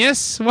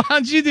 genius! Why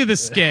don't you do the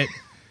skit?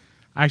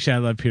 Actually, I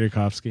love Peter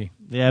Kofsky.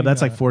 Yeah, but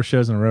that's like 4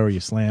 shows in a row where you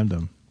slammed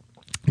him.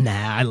 Nah,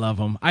 I love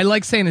him. I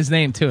like saying his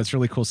name too. It's a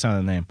really cool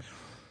sounding name.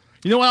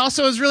 You know what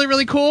also is really,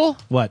 really cool?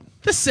 What?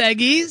 The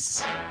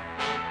Seggies.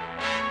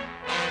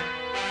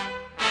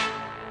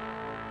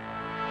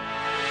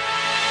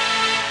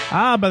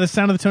 By the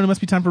sound of the tone, it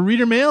must be time for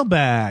Reader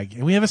Mailbag.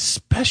 And we have a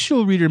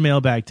special Reader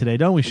Mailbag today,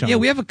 don't we, Sean? Yeah,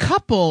 we have a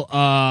couple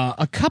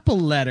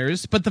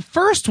letters, but the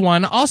first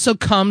one also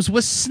comes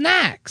with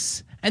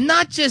snacks. And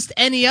not just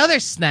any other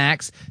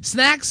snacks,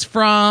 snacks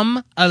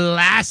from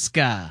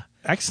Alaska.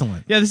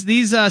 Excellent. Yeah,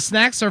 these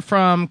snacks are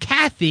from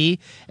Kathy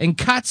in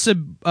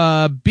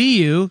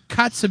Kotzebue,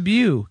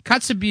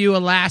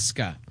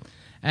 Alaska.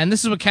 And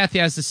this is what Kathy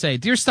has to say.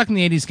 Dear Stuck in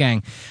the 80s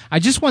gang, I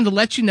just wanted to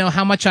let you know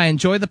how much I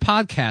enjoy the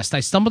podcast.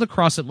 I stumbled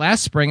across it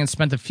last spring and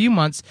spent a few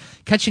months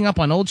catching up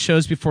on old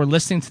shows before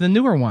listening to the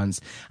newer ones.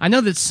 I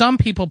know that some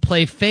people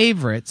play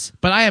favorites,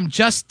 but I am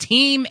just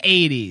Team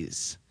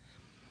 80s.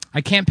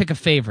 I can't pick a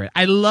favorite.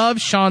 I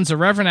love Sean's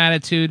irreverent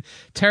attitude,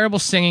 terrible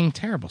singing.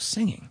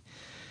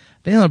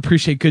 They don't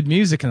appreciate good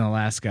music in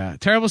Alaska.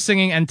 Terrible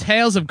singing and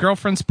tales of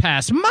girlfriends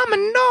past. Mama,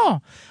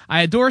 no!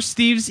 I adore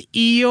Steve's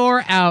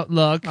Eeyore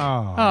outlook.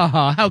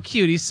 Oh, how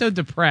cute. He's so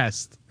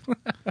depressed.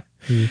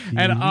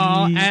 and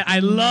I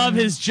love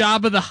his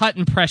Jabba the Hutt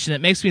impression. It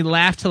makes me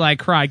laugh till I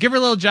cry. Give her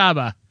a little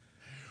Jabba.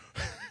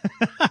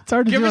 It's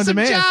hard to Give do her on some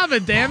demand.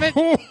 Jabba, damn it.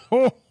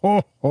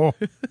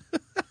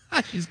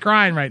 She's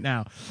crying right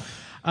now.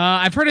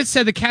 I've heard it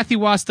said that Kathy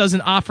Wass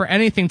doesn't offer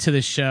anything to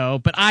the show,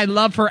 but I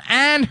love her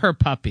and her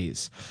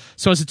puppies.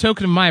 So as a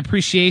token of my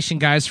appreciation,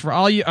 guys, for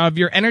all of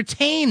your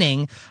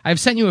entertaining, I've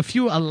sent you a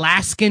few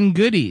Alaskan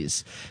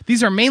goodies.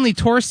 These are mainly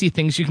touristy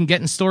things you can get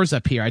in stores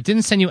up here. I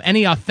didn't send you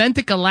any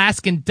authentic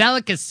Alaskan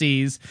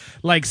delicacies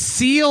like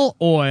seal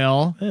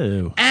oil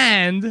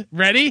and,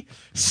 ready?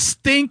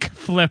 Stink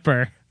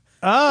Flipper.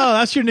 Oh,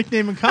 that's your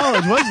nickname in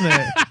college, wasn't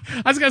it?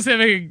 I was going to say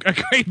make a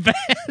great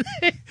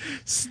band.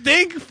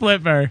 Stink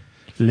Flipper.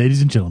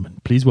 Ladies and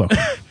gentlemen, please welcome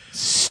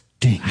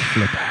Stink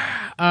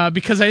Flipper.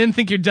 Because I didn't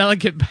think your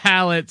delicate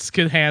palates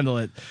could handle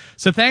it.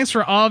 So thanks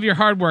for all of your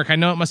hard work. I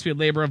know it must be a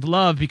labor of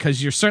love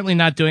because you're certainly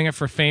not doing it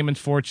for fame and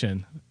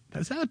fortune.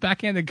 Is that a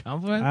backhanded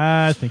compliment?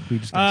 I think we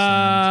just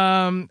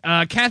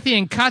got Kathy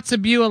in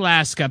Kotzebue,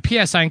 Alaska.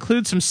 P.S. I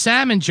include some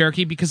salmon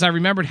jerky because I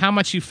remembered how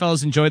much you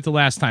fellas enjoyed it the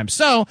last time.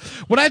 So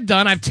what I've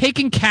done, I've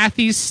taken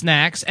Kathy's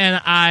snacks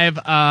and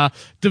I've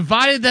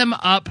divided them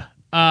up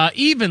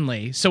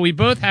evenly, so we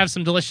both have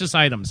some delicious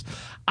items.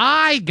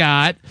 I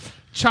got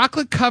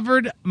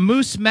chocolate-covered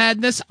Moose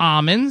Madness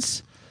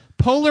almonds,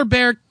 Polar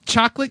Bear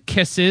chocolate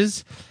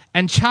kisses,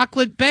 and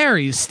chocolate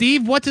berries.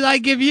 Steve, what did I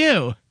give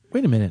you?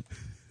 Wait a minute.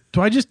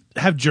 Do I just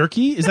have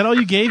jerky? Is that all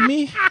you gave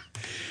me?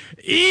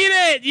 Eat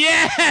it!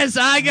 Yes!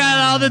 I got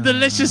all the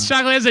delicious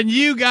chocolates, and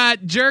you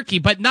got jerky.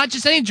 But not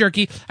just any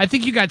jerky. I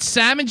think you got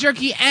salmon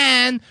jerky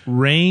and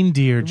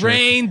reindeer jerky.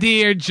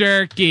 Reindeer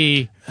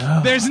jerky.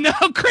 Oh. There's no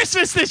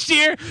Christmas this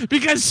year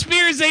because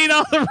Spears ate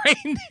all the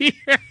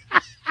reindeer.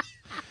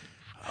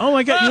 Oh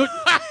my God. You know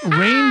what?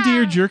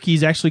 Reindeer jerky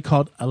is actually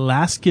called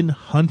Alaskan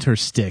Hunter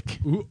Stick.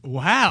 Ooh,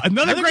 wow.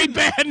 Another great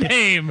band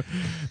name.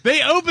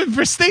 They opened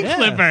for Stink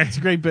Flipper. It's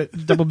a great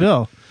double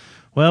bill.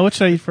 Well, what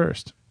should I eat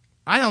first?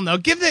 I don't know.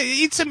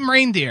 Eat some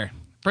reindeer.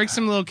 Break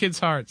some little kids'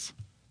 hearts.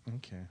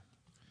 Okay.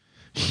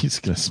 He's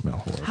going to smell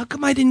horrible. How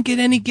come I didn't get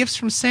any gifts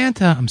from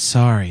Santa? I'm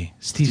sorry.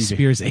 Steve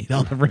Spears ate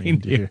all the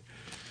reindeer.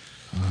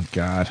 Oh,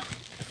 God.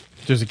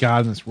 If there's a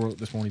God in this world,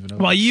 this won't even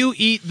open. While you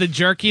eat the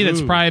jerky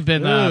that's probably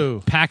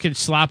been packaged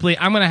sloppily,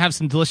 I'm going to have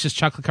some delicious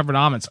chocolate-covered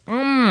almonds.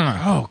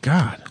 Oh,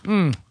 God.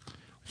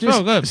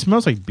 So good. It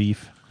smells like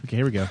beef. Okay,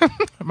 here we go.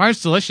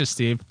 Mine's delicious,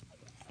 Steve.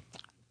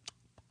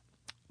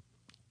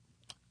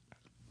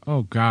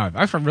 Oh, God.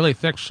 That's a really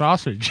thick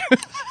sausage.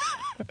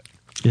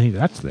 You think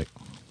that's thick?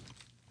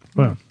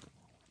 Well,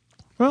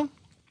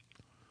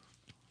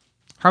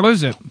 how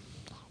is it?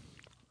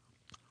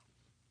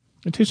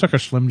 It tastes like a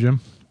Slim Jim.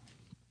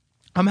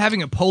 I'm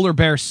having a Polar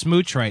Bear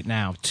smooch right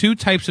now. 2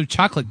 types of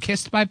chocolate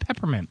kissed by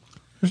peppermint.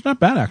 It's not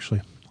bad,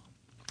 actually.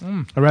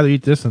 I'd rather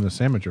eat this than the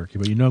salmon jerky,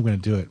 but you know I'm going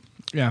to do it.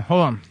 Yeah,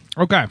 hold on.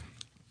 Okay.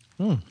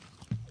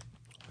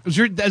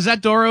 Is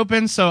that door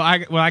open so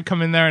when I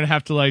come in there and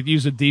have to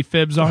use a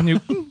defibs on you?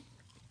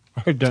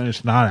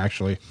 It's not,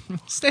 actually.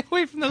 Stay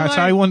away from the That's light.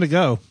 how I wanted to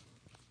go.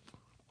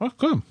 Well,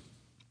 good.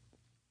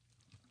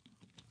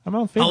 I'm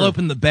on favor. I'll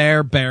open the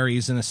bear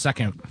berries in a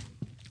second.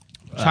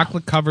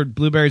 Chocolate-covered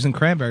blueberries and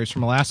cranberries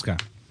from Alaska.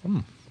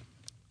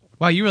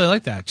 Wow, you really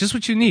like that. Just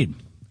what you need.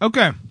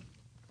 Okay.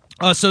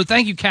 So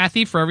thank you,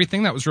 Kathy, for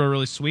everything. That was really,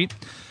 really sweet.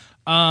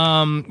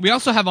 We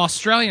also have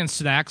Australian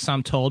snacks,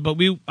 I'm told, but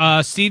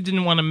Steve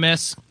didn't want to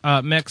mix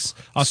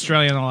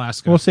Australia and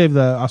Alaska. We'll save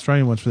the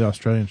Australian ones for the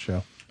Australian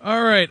show.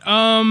 All right.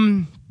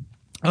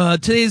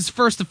 Today's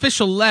first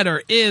official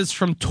letter is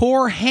from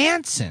Tor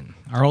Hansen,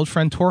 our old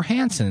friend Tor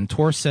Hansen. And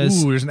Tor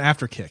says, Ooh, there's an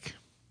after kick.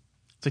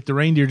 It's like the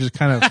reindeer just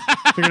kind of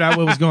figured out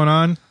what was going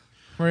on.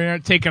 We're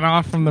taking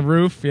off from the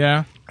roof,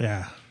 yeah.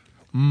 Yeah.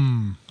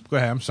 Go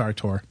ahead. I'm sorry,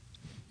 Tor.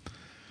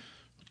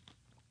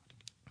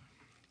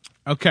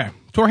 Okay.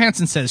 Tor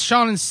Hansen says,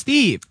 Sean and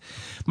Steve,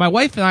 my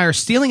wife and I are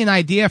stealing an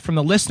idea from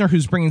the listener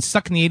who's bringing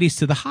Stuck in the 80s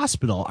to the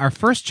hospital. Our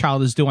first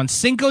child is due on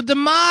Cinco de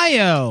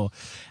Mayo,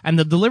 and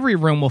the delivery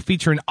room will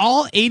feature an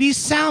all 80s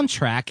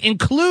soundtrack,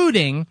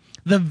 including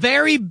the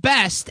very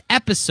best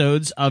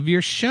episodes of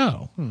your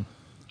show.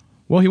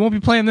 Well, he won't be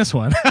playing this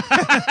one.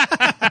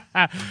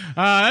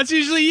 That's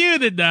usually you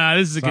that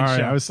this is a good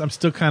show. I'm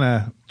still kind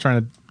of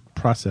trying to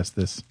process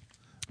this.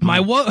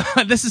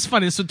 This is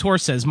funny. This is what Tor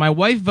says. My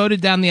wife voted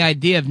down the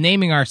idea of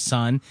naming our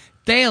son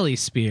Daily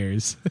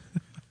Spears.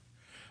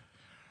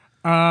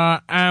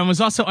 And was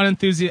also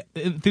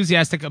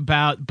unenthusiastic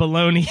about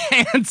Baloney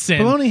Hansen.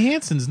 Baloney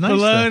Hansen's nice.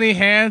 Baloney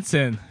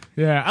Hansen.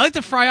 Yeah. I like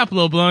to fry up a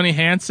little Baloney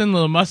Hansen, a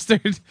little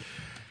mustard.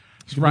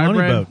 Rye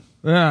bread. Boat.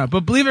 Yeah.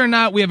 But believe it or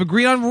not, we have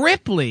agreed on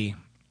Ripley.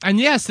 And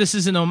yes, this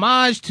is an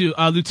homage to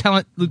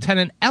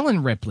Lieutenant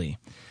Ellen Ripley.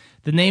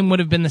 The name would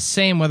have been the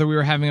same whether we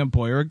were having a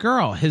boy or a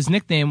girl. His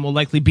nickname will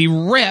likely be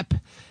Rip,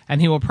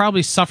 and he will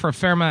probably suffer a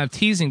fair amount of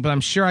teasing, but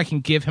I'm sure I can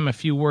give him a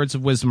few words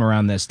of wisdom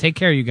around this. Take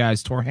care, you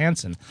guys. Tor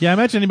Hansen. Yeah, I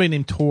imagine anybody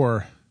named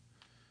Tor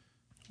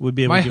would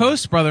be able My to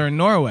host brother in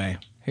Norway,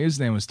 his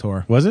name was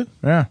Tor. Was it?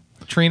 Yeah.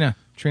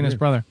 Trina's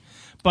brother.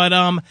 But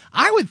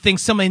I would think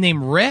somebody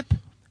named Rip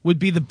would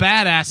be the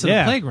badass of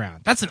the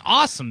playground. That's an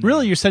awesome name.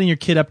 Really, you're setting your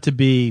kid up to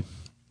be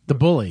the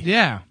bully.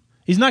 Yeah.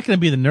 He's not going to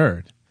be the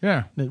nerd.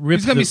 Yeah.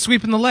 Rip's He's going to be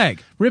sweeping the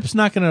leg. Rip's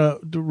not going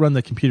to run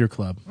the computer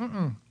club.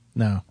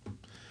 No.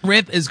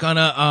 Rip is going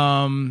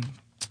to,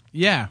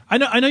 yeah. I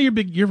know you're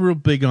big. You're real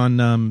big on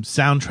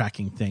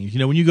soundtracking things. You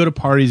know, when you go to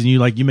parties and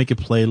you make a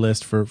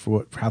playlist for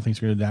how things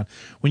are going to go down.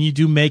 When you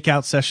do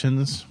makeout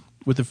sessions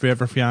with the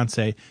forever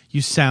fiance,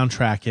 you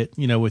soundtrack it.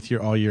 You know, with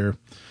all your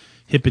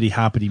hippity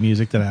hoppity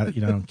music that I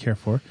don't care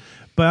for.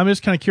 But I'm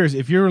just kind of curious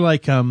if you're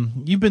like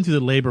you've been through the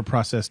labor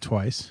process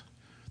twice,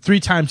 3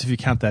 times if you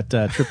count that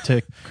trip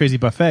to Crazy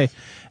Buffet,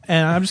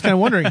 and I'm just kind of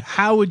wondering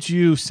how would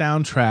you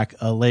soundtrack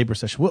a labor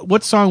session?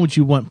 What song would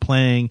you want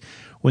playing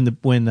when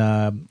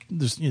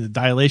there's the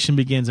dilation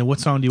begins, and what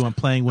song do you want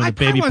playing when the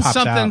baby pops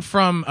out? I want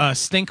something from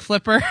Stink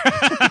Flipper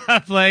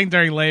playing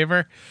during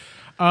labor.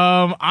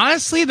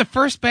 Honestly, the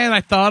first band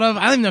I thought of,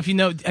 I don't even know if you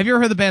know. Have you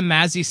ever heard the band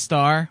Mazzy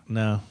Star?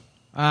 No.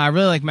 I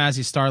really like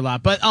Mazzy Star a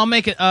lot, but I'll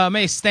make it.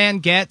 Maybe Stan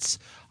Getz,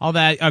 all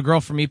that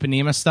Girl from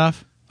Ipanema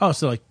stuff. Oh,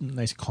 so like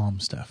nice calm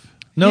stuff.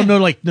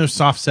 No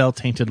soft cell,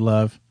 tainted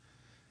love.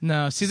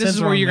 No, see, this Sends is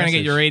the where wrong you're gonna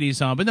message. get your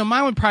 80s on. But no,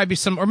 mine would probably be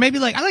some, or maybe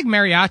like I like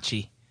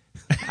mariachi.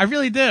 I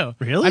really do.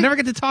 Really? I never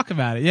get to talk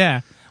about it.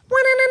 Yeah.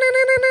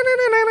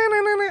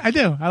 I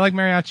do. I like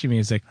mariachi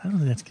music. I don't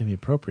think that's gonna be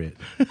appropriate.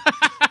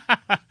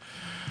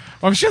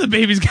 Well, I'm sure the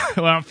baby's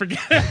gonna. Well, forget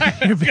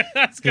it.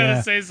 I was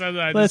gonna say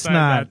something. I Let's decided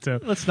not.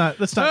 not to.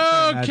 Let's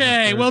not.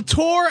 Okay. Well,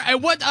 Tor.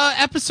 What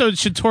episode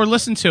should Tor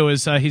listen to?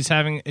 Is he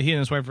and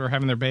his wife are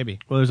having their baby?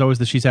 Well, there's always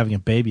the she's having a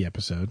baby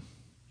episode.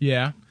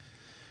 Yeah.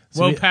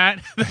 So Whoa,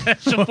 Pat.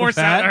 She'll force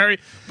out a hurry.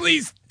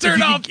 Please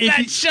turn off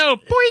that show.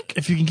 Boink.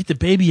 If you can get the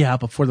baby out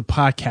before the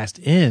podcast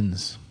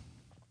ends,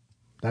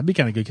 that'd be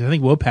kind of good because I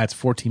think Wopat's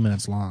 14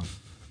 minutes long.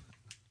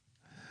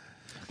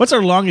 What's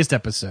our longest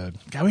episode?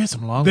 God, we had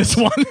some long This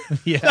ones. one.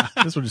 Yeah,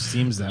 this one just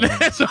seems that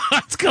way. So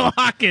let's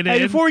clock it Hey,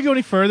 in. before we go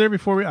any further,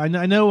 I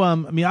know, I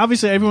mean,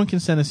 obviously everyone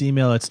can send us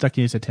email at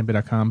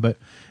stucknews@tempe.com, but,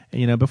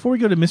 before we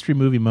go to Mystery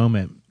Movie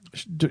Moment,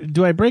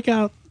 do I break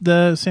out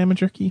the salmon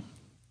jerky?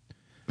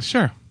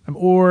 Sure.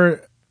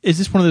 Or is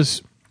this one of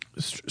those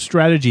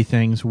strategy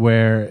things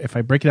where if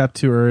I break it out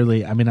too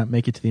early, I may not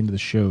make it to the end of the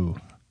show?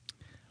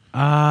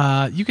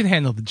 You can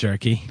handle the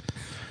jerky.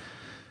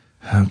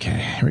 Okay,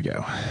 here we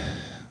go.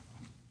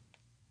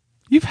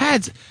 You've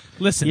had.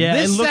 Listen, Yeah,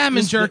 this it looks- salmon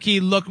this- jerky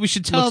look. We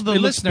should tell looks- the it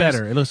looks listeners.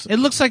 better. It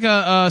looks like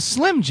a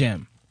Slim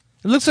Jim.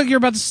 It looks like you're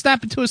about to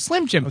snap into a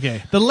Slim Jim.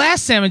 Okay. The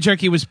last salmon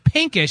jerky was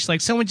pinkish,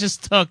 like someone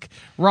just took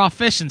raw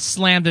fish and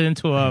slammed it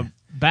into a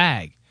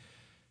bag.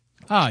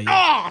 Oh,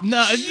 yeah.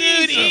 No,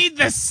 dude, eat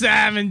the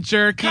salmon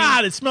jerky.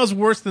 God, it smells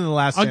worse than the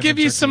last. I'll salmon give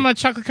you jerky. some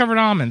chocolate covered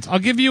almonds. I'll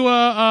give you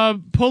a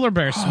polar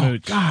bear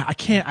smooch. God, I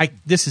can't.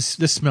 This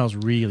smells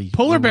really.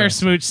 Polar bear gross.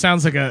 smooch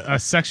sounds like a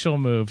sexual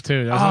move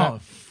too, doesn't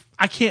it?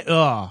 I can't.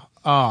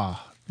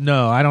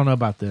 No, I don't know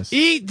about this.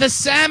 Eat the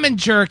salmon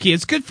jerky.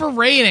 It's good for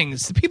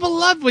ratings. People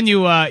love when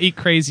you eat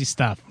crazy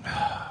stuff.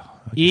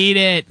 Eat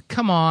it.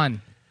 Come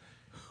on.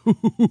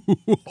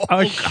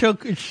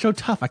 It's so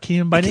tough. I can't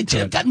even bite into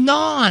it.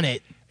 Gnaw on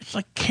it. It's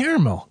like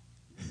caramel.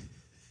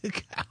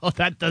 Oh,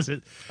 that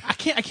doesn't. I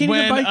can't even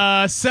When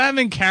bite.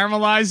 salmon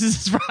caramelizes,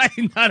 it's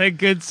probably not a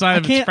good sign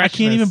of its I freshness.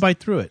 can't even bite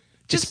through it.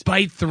 Just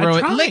bite through I'm it.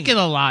 trying. Lick it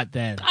a lot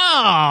then.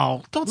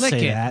 Oh, don't Lick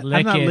say it. that. Lick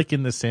I'm not it.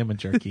 licking the salmon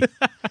jerky.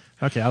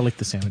 Okay, I'll lick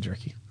the salmon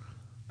jerky.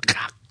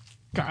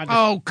 God.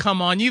 Oh,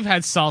 come on. You've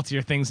had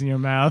saltier things in your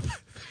mouth.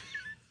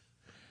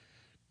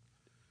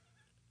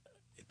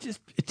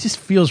 It just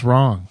feels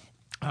wrong.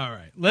 All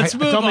right. Let's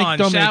move on.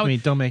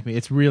 Don't make me.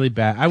 It's really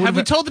bad. Have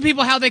we told the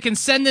people how they can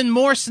send in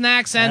more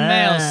snacks and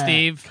mail,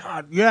 Steve?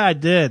 God, yeah, I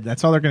did.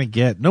 That's all they're going to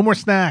get. No more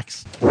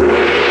snacks.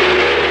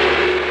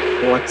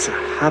 What's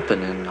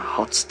happening,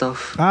 hot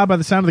stuff? By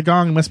the sound of the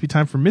gong, it must be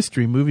time for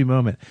Mystery Movie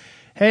Moment.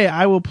 Hey,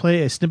 I will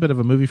play a snippet of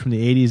a movie from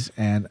the 80s,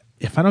 and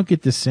if I don't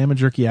get this salmon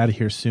jerky out of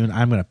here soon,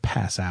 I'm going to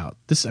pass out.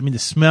 The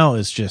smell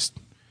is just...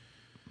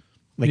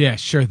 Yeah,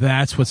 sure.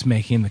 That's what's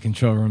making the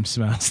control room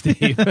smell,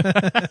 Steve.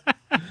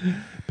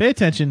 Pay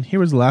attention. Here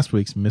was last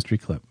week's mystery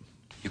clip.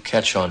 You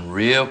catch on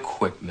real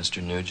quick,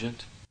 Mr.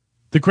 Nugent.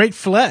 The Great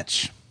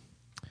Fletch.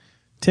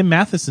 Tim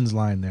Matheson's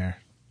line there.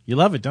 You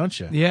love it, don't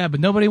you? Yeah, but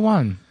nobody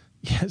won.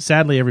 Yeah,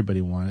 sadly,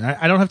 everybody won.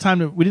 I don't have time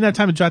to... We didn't have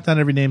time to jot down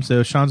every name,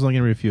 so Sean's only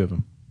going to read a few of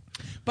them.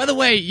 By the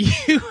way, you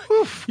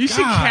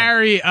should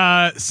carry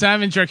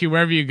salmon jerky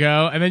wherever you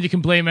go, and then you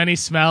can blame any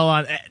smell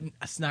on...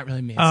 It's not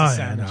really me. It's the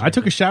salmon jerky. I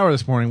took a shower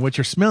this morning. What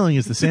you're smelling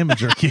is the salmon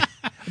jerky.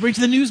 I bring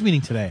to the news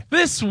meeting today.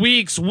 This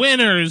week's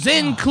winners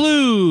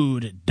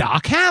include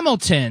Doc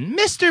Hamilton,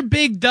 Mr.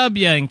 Big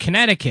W in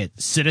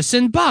Connecticut,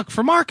 Citizen Buck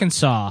from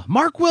Arkansas,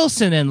 Mark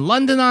Wilson in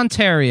London,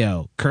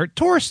 Ontario, Kurt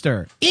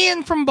Torster,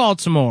 Ian from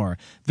Baltimore,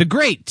 the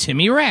great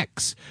Timmy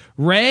Rex,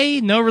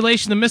 Ray, no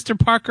relation to Mr.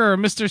 Parker or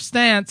Mr.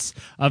 Stantz,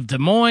 of Des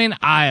Moines,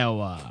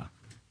 Iowa.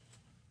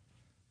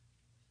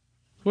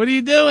 What are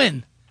you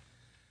doing?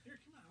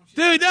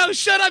 Dude, no,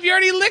 shut up. You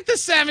already licked the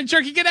salmon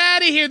jerky. Get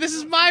out of here. This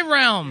is my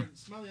realm.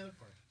 Smell the other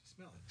part.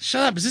 Smell it.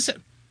 Shut up. Is this it?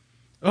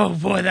 Oh,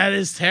 boy, that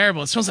is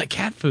terrible. It smells like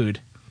cat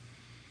food.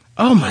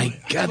 Oh, my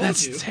God,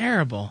 that's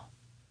terrible.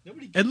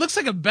 It looks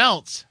like a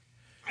belt.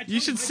 You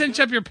should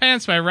cinch up your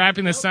pants by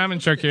wrapping the salmon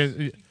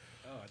jerky.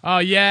 Oh,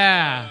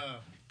 yeah.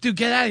 Dude,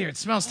 get out of here. It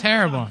smells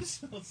terrible.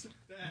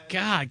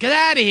 God, get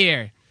out of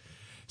here.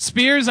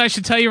 Spears, I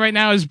should tell you right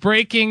now, is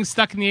breaking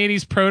Stuck in the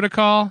 80s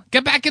protocol.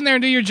 Get back in there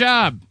and do your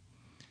job.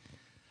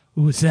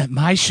 Ooh, it's that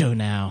my show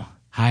now.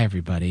 Hi,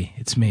 everybody.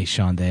 It's me,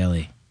 Sean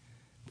Daly.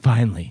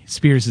 Finally,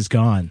 Spears is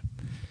gone.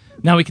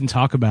 Now we can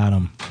talk about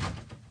him.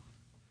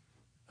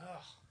 I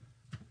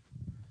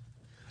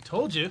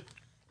told you.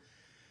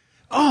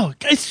 Oh,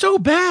 it's so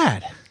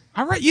bad.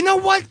 All right, you know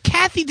what?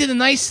 Kathy did a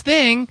nice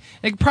thing.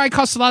 It probably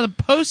cost a lot of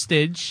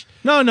postage.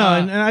 No,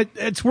 and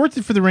it's worth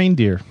it for the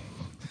reindeer.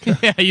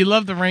 Yeah, you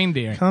love the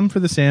reindeer. Come for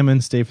the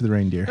salmon, stay for the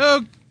reindeer.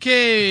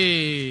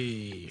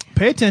 Okay.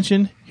 Pay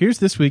attention. Here's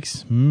this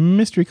week's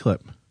mystery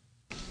clip.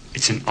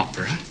 It's an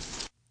opera.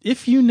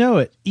 If you know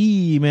it,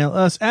 email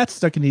us at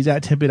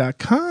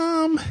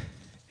stuckintthese@tempe.com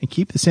and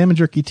keep the salmon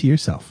jerky to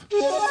yourself.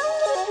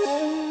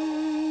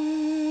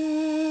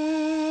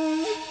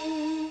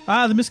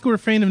 The mystical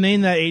refrain of Name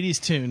That 80s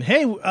Tune.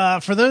 Hey,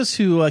 for those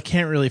who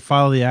can't really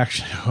follow the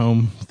action at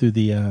home through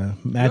the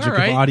magic of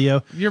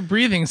audio. Your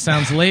breathing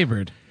sounds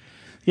labored.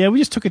 Yeah, we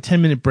just took a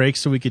 10-minute break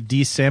so we could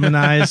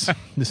de-salmonize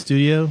the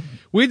studio.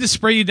 We had to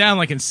spray you down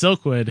like in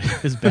Silkwood.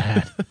 It's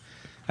bad.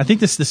 I think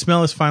the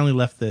smell has finally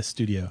left the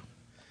studio.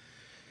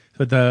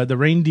 But the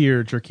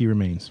reindeer jerky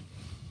remains.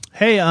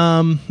 Hey,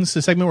 this is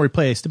a segment where we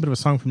play a snippet of a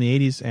song from the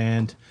 80s,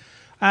 and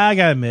I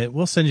gotta admit,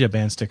 we'll send you a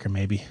band sticker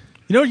maybe.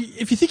 You know,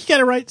 if you think you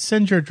got it right,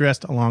 send your address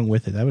along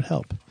with it. That would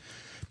help.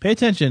 Pay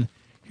attention.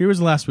 Here was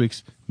last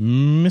week's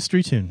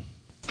mystery tune.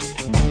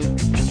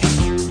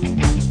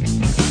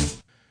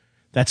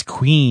 That's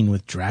Queen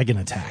with Dragon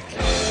Attack.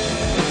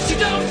 She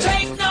don't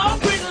take no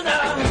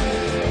prisoner.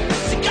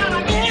 She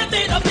gotta give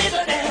me the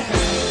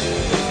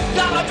business.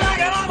 Got a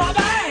dragon on my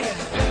back.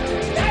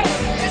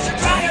 Hey, it's a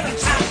dragon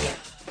attack.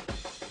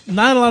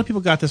 Not a lot of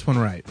people got this one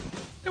right.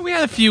 And we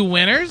had a few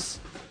winners,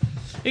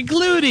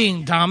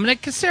 including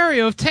Dominic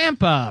Casario of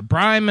Tampa,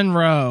 Brian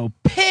Monroe,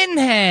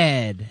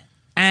 Pinhead,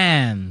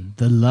 and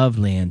the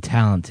lovely and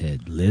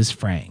talented Liz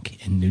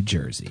Frank in New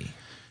Jersey.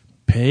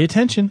 Pay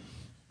attention.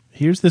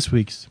 Here's this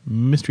week's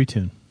mystery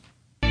tune.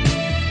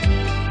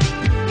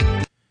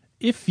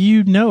 If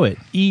you know it,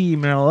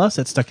 email us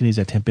at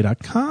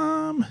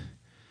stuckintthese@tempe.com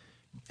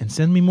and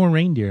send me more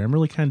reindeer. I'm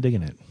really kind of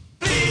digging it.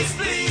 Please,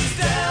 please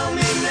tell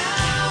me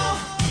now.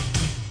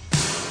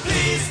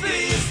 Please,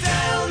 please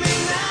tell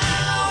me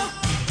now.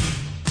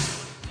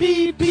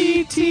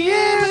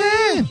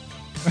 PPTMN!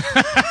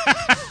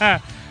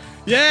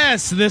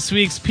 Yes, this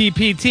week's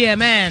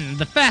PPTMN,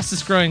 the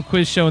fastest growing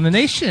quiz show in the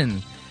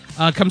nation,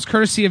 comes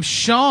courtesy of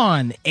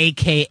Sean,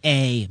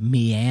 a.k.a.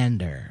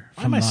 Meander.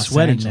 Why am I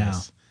sweating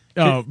Angeles.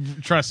 Oh,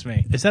 trust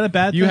me. Is that a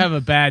bad thing? You have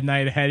a bad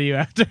night ahead of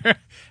you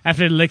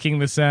after licking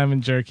the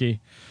salmon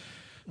jerky.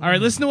 All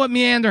right, listen to what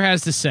Meander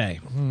has to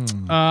say.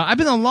 I've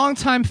been a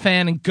longtime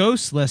fan and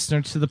ghost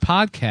listener to the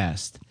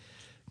podcast.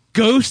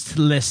 Ghost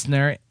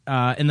listener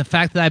in the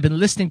fact that I've been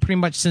listening pretty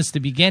much since the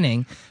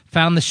beginning.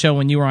 Found the show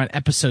when you were on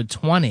episode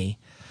 20.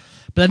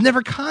 But I've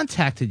never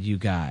contacted you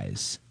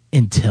guys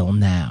until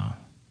now.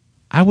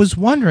 I was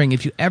wondering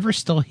if you ever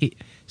still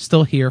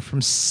hear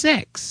from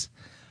Six.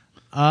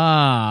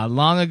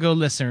 Long ago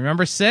listener.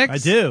 Remember Six? I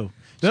do.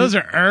 Those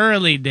are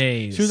early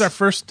days. She was our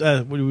first,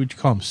 what would you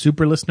call him,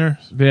 super listener?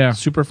 Yeah.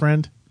 Super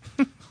friend?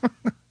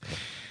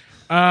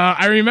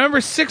 I remember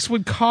Six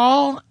would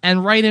call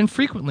and write in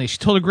frequently. She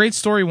told a great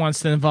story once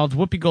that involved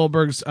Whoopi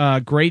Goldberg's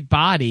great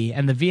body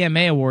and the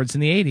VMA Awards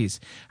in the 80s.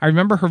 I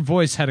remember her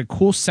voice had a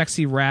cool,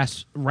 sexy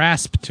rasp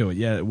to it.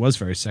 Yeah, it was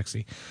very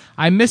sexy.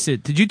 I miss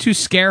it. Did you two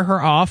scare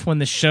her off when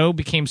the show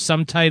became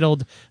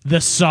subtitled The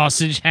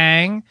Sausage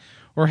Hang?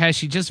 Or has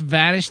she just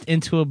vanished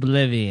into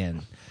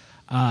oblivion?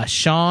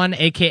 Sean,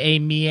 a.k.a.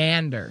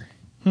 Meander,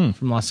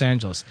 from Los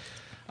Angeles.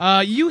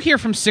 You hear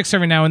from Six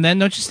every now and then,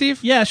 don't you,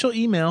 Steve? Yeah, she'll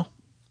email.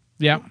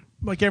 Yeah.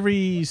 Like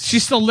every...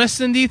 She's still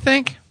listening, do you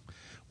think?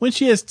 When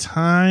she has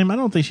time. I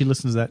don't think she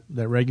listens that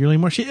regularly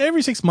anymore.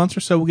 Every 6 months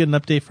or so, we'll get an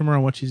update from her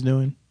on what she's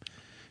doing.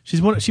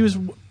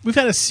 We've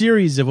had a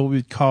series of what we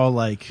would call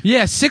like...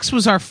 Yeah, Six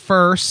was our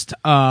first,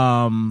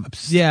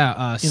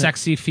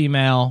 sexy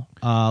female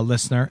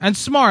listener. And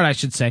smart, I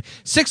should say.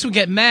 Six would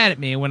get mad at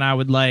me when I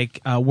would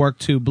work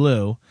too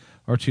blue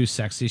or too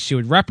sexy. She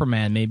would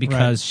reprimand me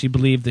because she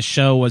believed the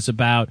show was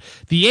about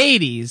the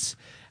 80s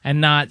and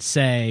not,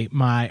 say,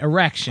 my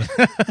erection.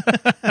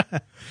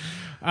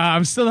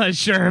 I'm still not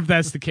sure if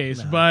that's the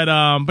case, but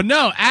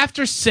no.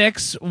 After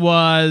 6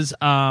 was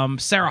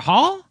Sarah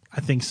Hall.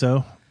 I think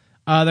so.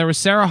 There was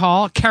Sarah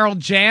Hall, Carol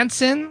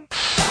Jansen.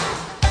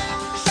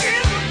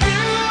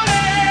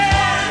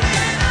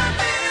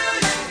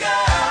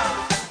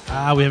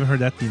 We haven't heard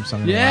that theme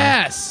song in a while.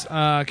 Yes,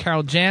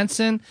 Carol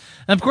Jansen,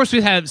 and of course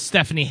we have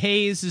Stephanie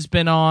Hayes has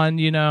been on.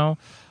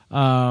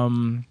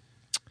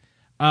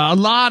 A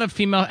lot of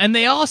female, and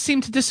they all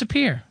seem to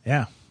disappear.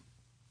 Yeah,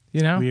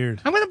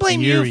 weird. I'm going to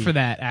blame you for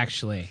that,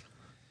 actually,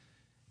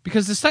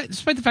 because despite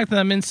the fact that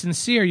I'm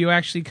insincere, you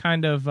actually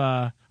kind of.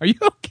 Are you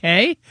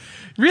okay?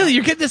 Really,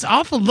 you're getting this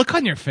awful look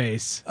on your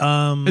face.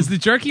 Is the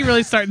jerky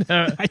really starting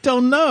to? I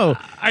don't know.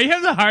 Are you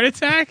having a heart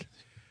attack?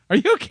 Are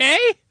you okay?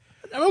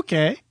 I'm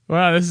okay.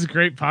 Wow, this is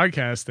great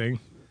podcasting.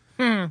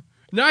 Now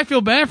I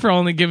feel bad for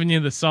only giving you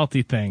the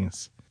salty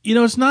things.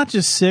 It's not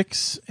just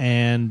Six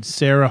and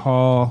Sarah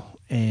Hall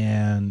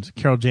and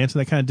Carol Jansen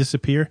that kind of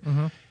disappear.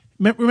 Mm-hmm.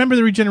 Remember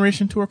the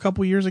Regeneration Tour a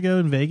couple years ago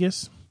in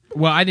Vegas?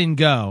 Well, I didn't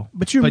go.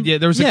 But yeah,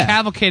 there was a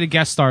cavalcade of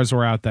guest stars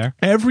were out there.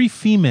 Every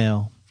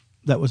female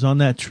that was on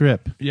that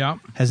trip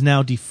has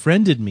now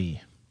defriended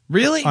me.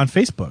 Really? On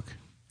Facebook.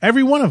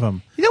 Every one of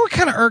them. You know what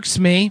kind of irks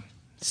me,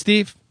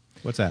 Steve?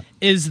 What's that?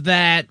 Is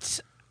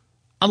that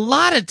a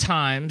lot of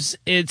times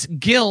it's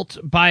guilt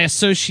by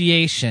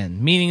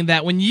association, meaning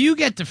that when you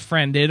get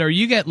defriended or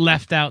you get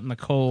left out in the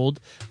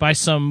cold by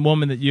some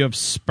woman that you have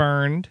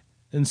spurned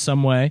in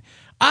some way,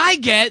 I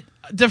get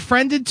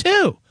defriended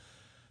too.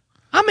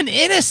 I'm an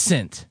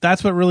innocent.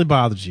 That's what really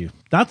bothers you.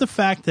 Not the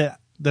fact that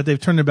they've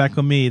turned their back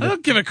on me. I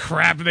don't give a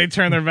crap if they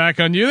turn their back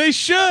on you. They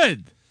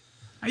should.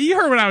 You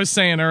heard what I was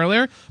saying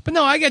earlier. But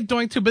no, I get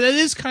doinked too. But it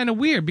is kind of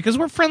weird because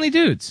we're friendly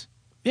dudes.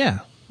 Yeah.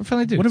 We're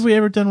friendly dudes. What have we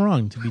ever done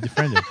wrong to be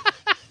defriended?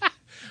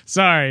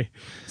 Sorry.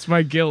 It's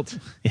my guilt.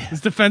 Yeah. It's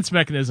defense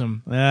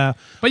mechanism. Yeah.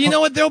 But you know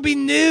what? There'll be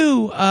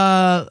new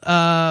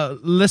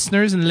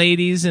listeners and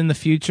ladies in the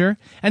future.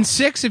 And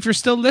Six, if you're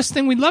still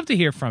listening, we'd love to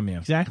hear from you.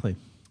 Exactly.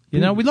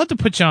 We'd love to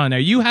put you on there.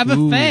 You have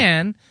a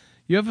fan.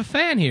 You have a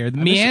fan here.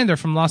 Meander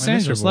from Los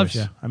Angeles loves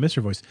you. I miss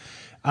her voice.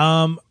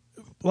 A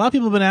lot of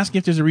people have been asking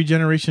if there's a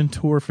Regeneration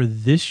Tour for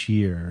this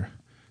year,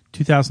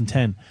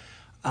 2010.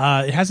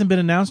 It hasn't been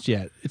announced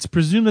yet. It's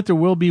presumed that there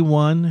will be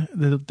one,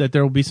 that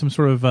there will be some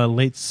sort of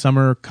late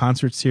summer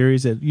concert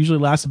series that usually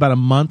lasts about a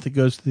month. It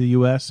goes to the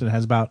U.S. and it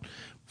has about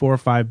 4 or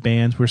 5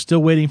 bands. We're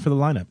still waiting for the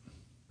lineup.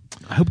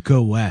 I hope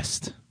Go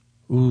West.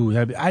 Ooh,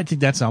 I think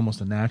that's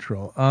almost a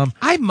natural.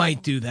 I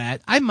might do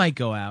that. I might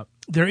go out.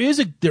 Would you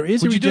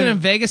do it in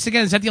Vegas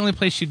again? Is that the only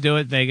place you'd do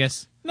it,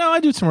 Vegas? No,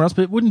 I'd do it somewhere else,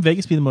 but wouldn't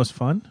Vegas be the most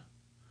fun?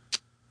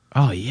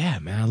 Oh, yeah,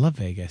 man. I love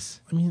Vegas.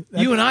 I mean,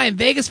 you and I in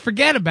Vegas,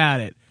 forget about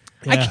it.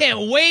 Yeah. I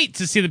can't wait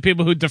to see the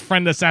people who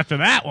defriend us after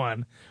that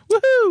one.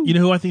 Woohoo! You know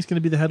who I think is going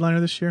to be the headliner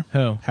this year?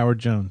 Who? Howard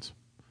Jones.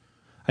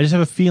 I just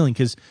have a feeling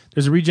because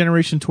there's a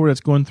Regeneration Tour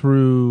that's going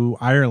through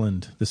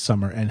Ireland this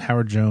summer, and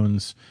Howard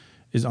Jones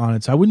is on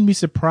it. So I wouldn't be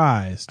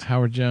surprised.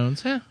 Howard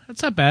Jones.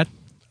 That's not bad.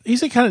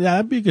 He's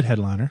that'd be a good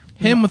headliner.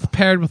 Him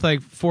paired with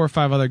like 4 or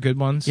 5 other good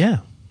ones.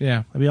 Yeah.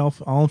 Yeah. I'd be all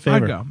in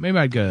favor. I'd go. Maybe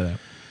I'd go to that.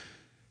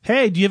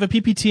 Hey, do you have a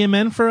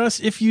PPTMN for us?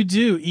 If you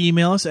do,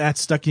 email us at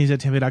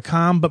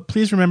stuckinews@tampa.com, but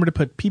please remember to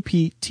put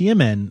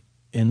PPTMN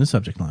in the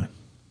subject line.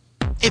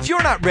 If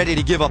you're not ready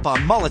to give up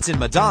on mullets and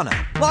Madonna,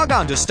 log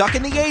on to Stuck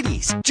in the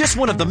 80s, just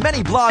one of the many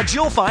blogs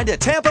you'll find at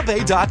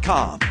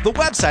TampaBay.com, the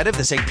website of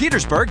the St.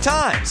 Petersburg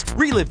Times.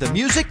 Relive the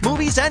music,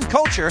 movies, and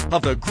culture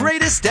of the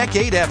greatest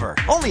decade ever,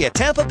 only at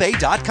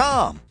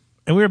TampaBay.com.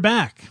 And we're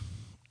back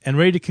and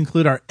ready to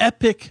conclude our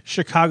epic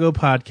Chicago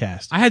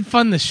podcast. I had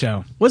fun this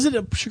show. Was it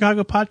a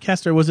Chicago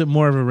podcast or was it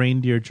more of a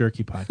reindeer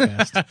jerky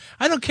podcast?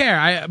 I don't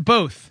care.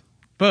 Both.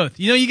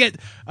 You get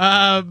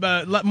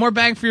more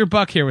bang for your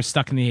buck here with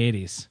Stuck in the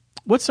 80s.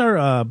 What's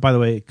our, by the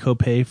way,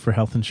 copay for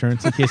health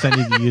insurance in case I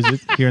need to use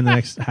it here in the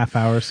next half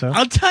hour or so?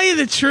 I'll tell you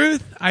the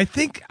truth.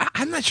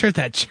 I'm not sure if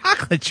that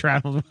chocolate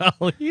traveled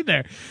well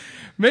either.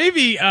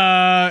 Maybe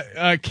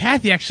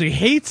Kathy actually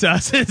hates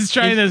us and is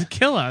trying to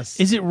kill us.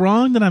 Is it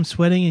wrong that I'm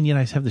sweating and yet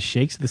I have the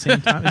shakes at the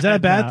same time? Is that a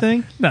bad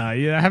thing? No,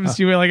 it happens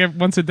to you like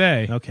once a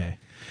day. Okay.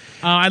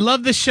 I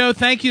love this show.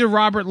 Thank you to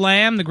Robert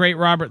Lamb, the great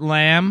Robert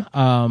Lamb.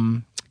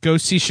 Go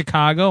see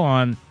Chicago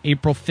on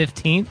April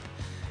 15th.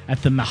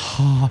 At the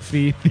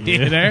Mahaffey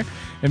Theater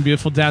in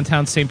beautiful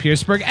downtown St.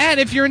 Petersburg. And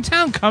if you're in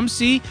town, come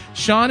see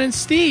Sean and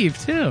Steve,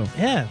 too.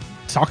 Yeah.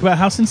 Talk about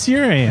how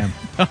sincere I am.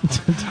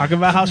 Talk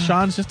about how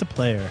Sean's just a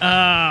player.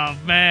 Oh,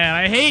 man.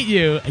 I hate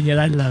you. And yet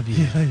I love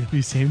you. Yeah, at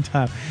the same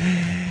time.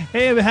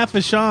 Hey, on behalf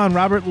of Sean,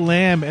 Robert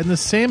Lamb, and the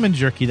salmon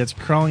jerky that's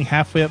crawling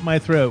halfway up my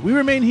throat, we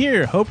remain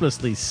here,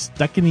 hopelessly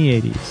stuck in the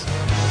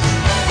 80s.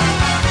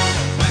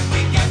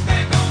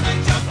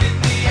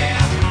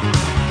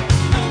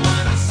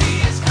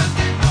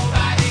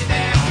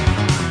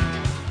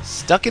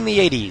 Stuck in the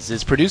 80s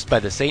is produced by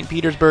the St.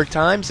 Petersburg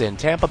Times and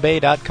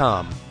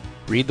TampaBay.com.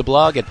 Read the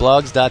blog at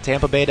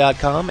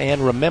blogs.tampabay.com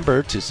and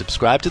remember to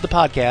subscribe to the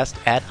podcast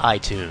at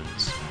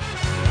iTunes.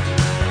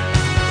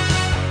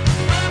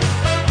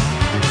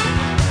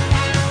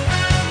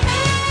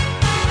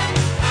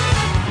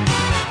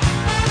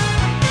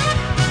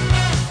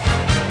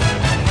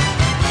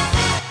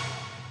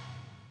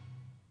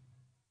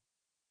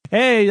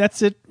 Hey,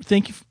 that's it.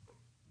 Thank you.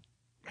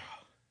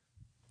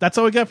 That's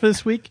all we got for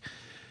this week.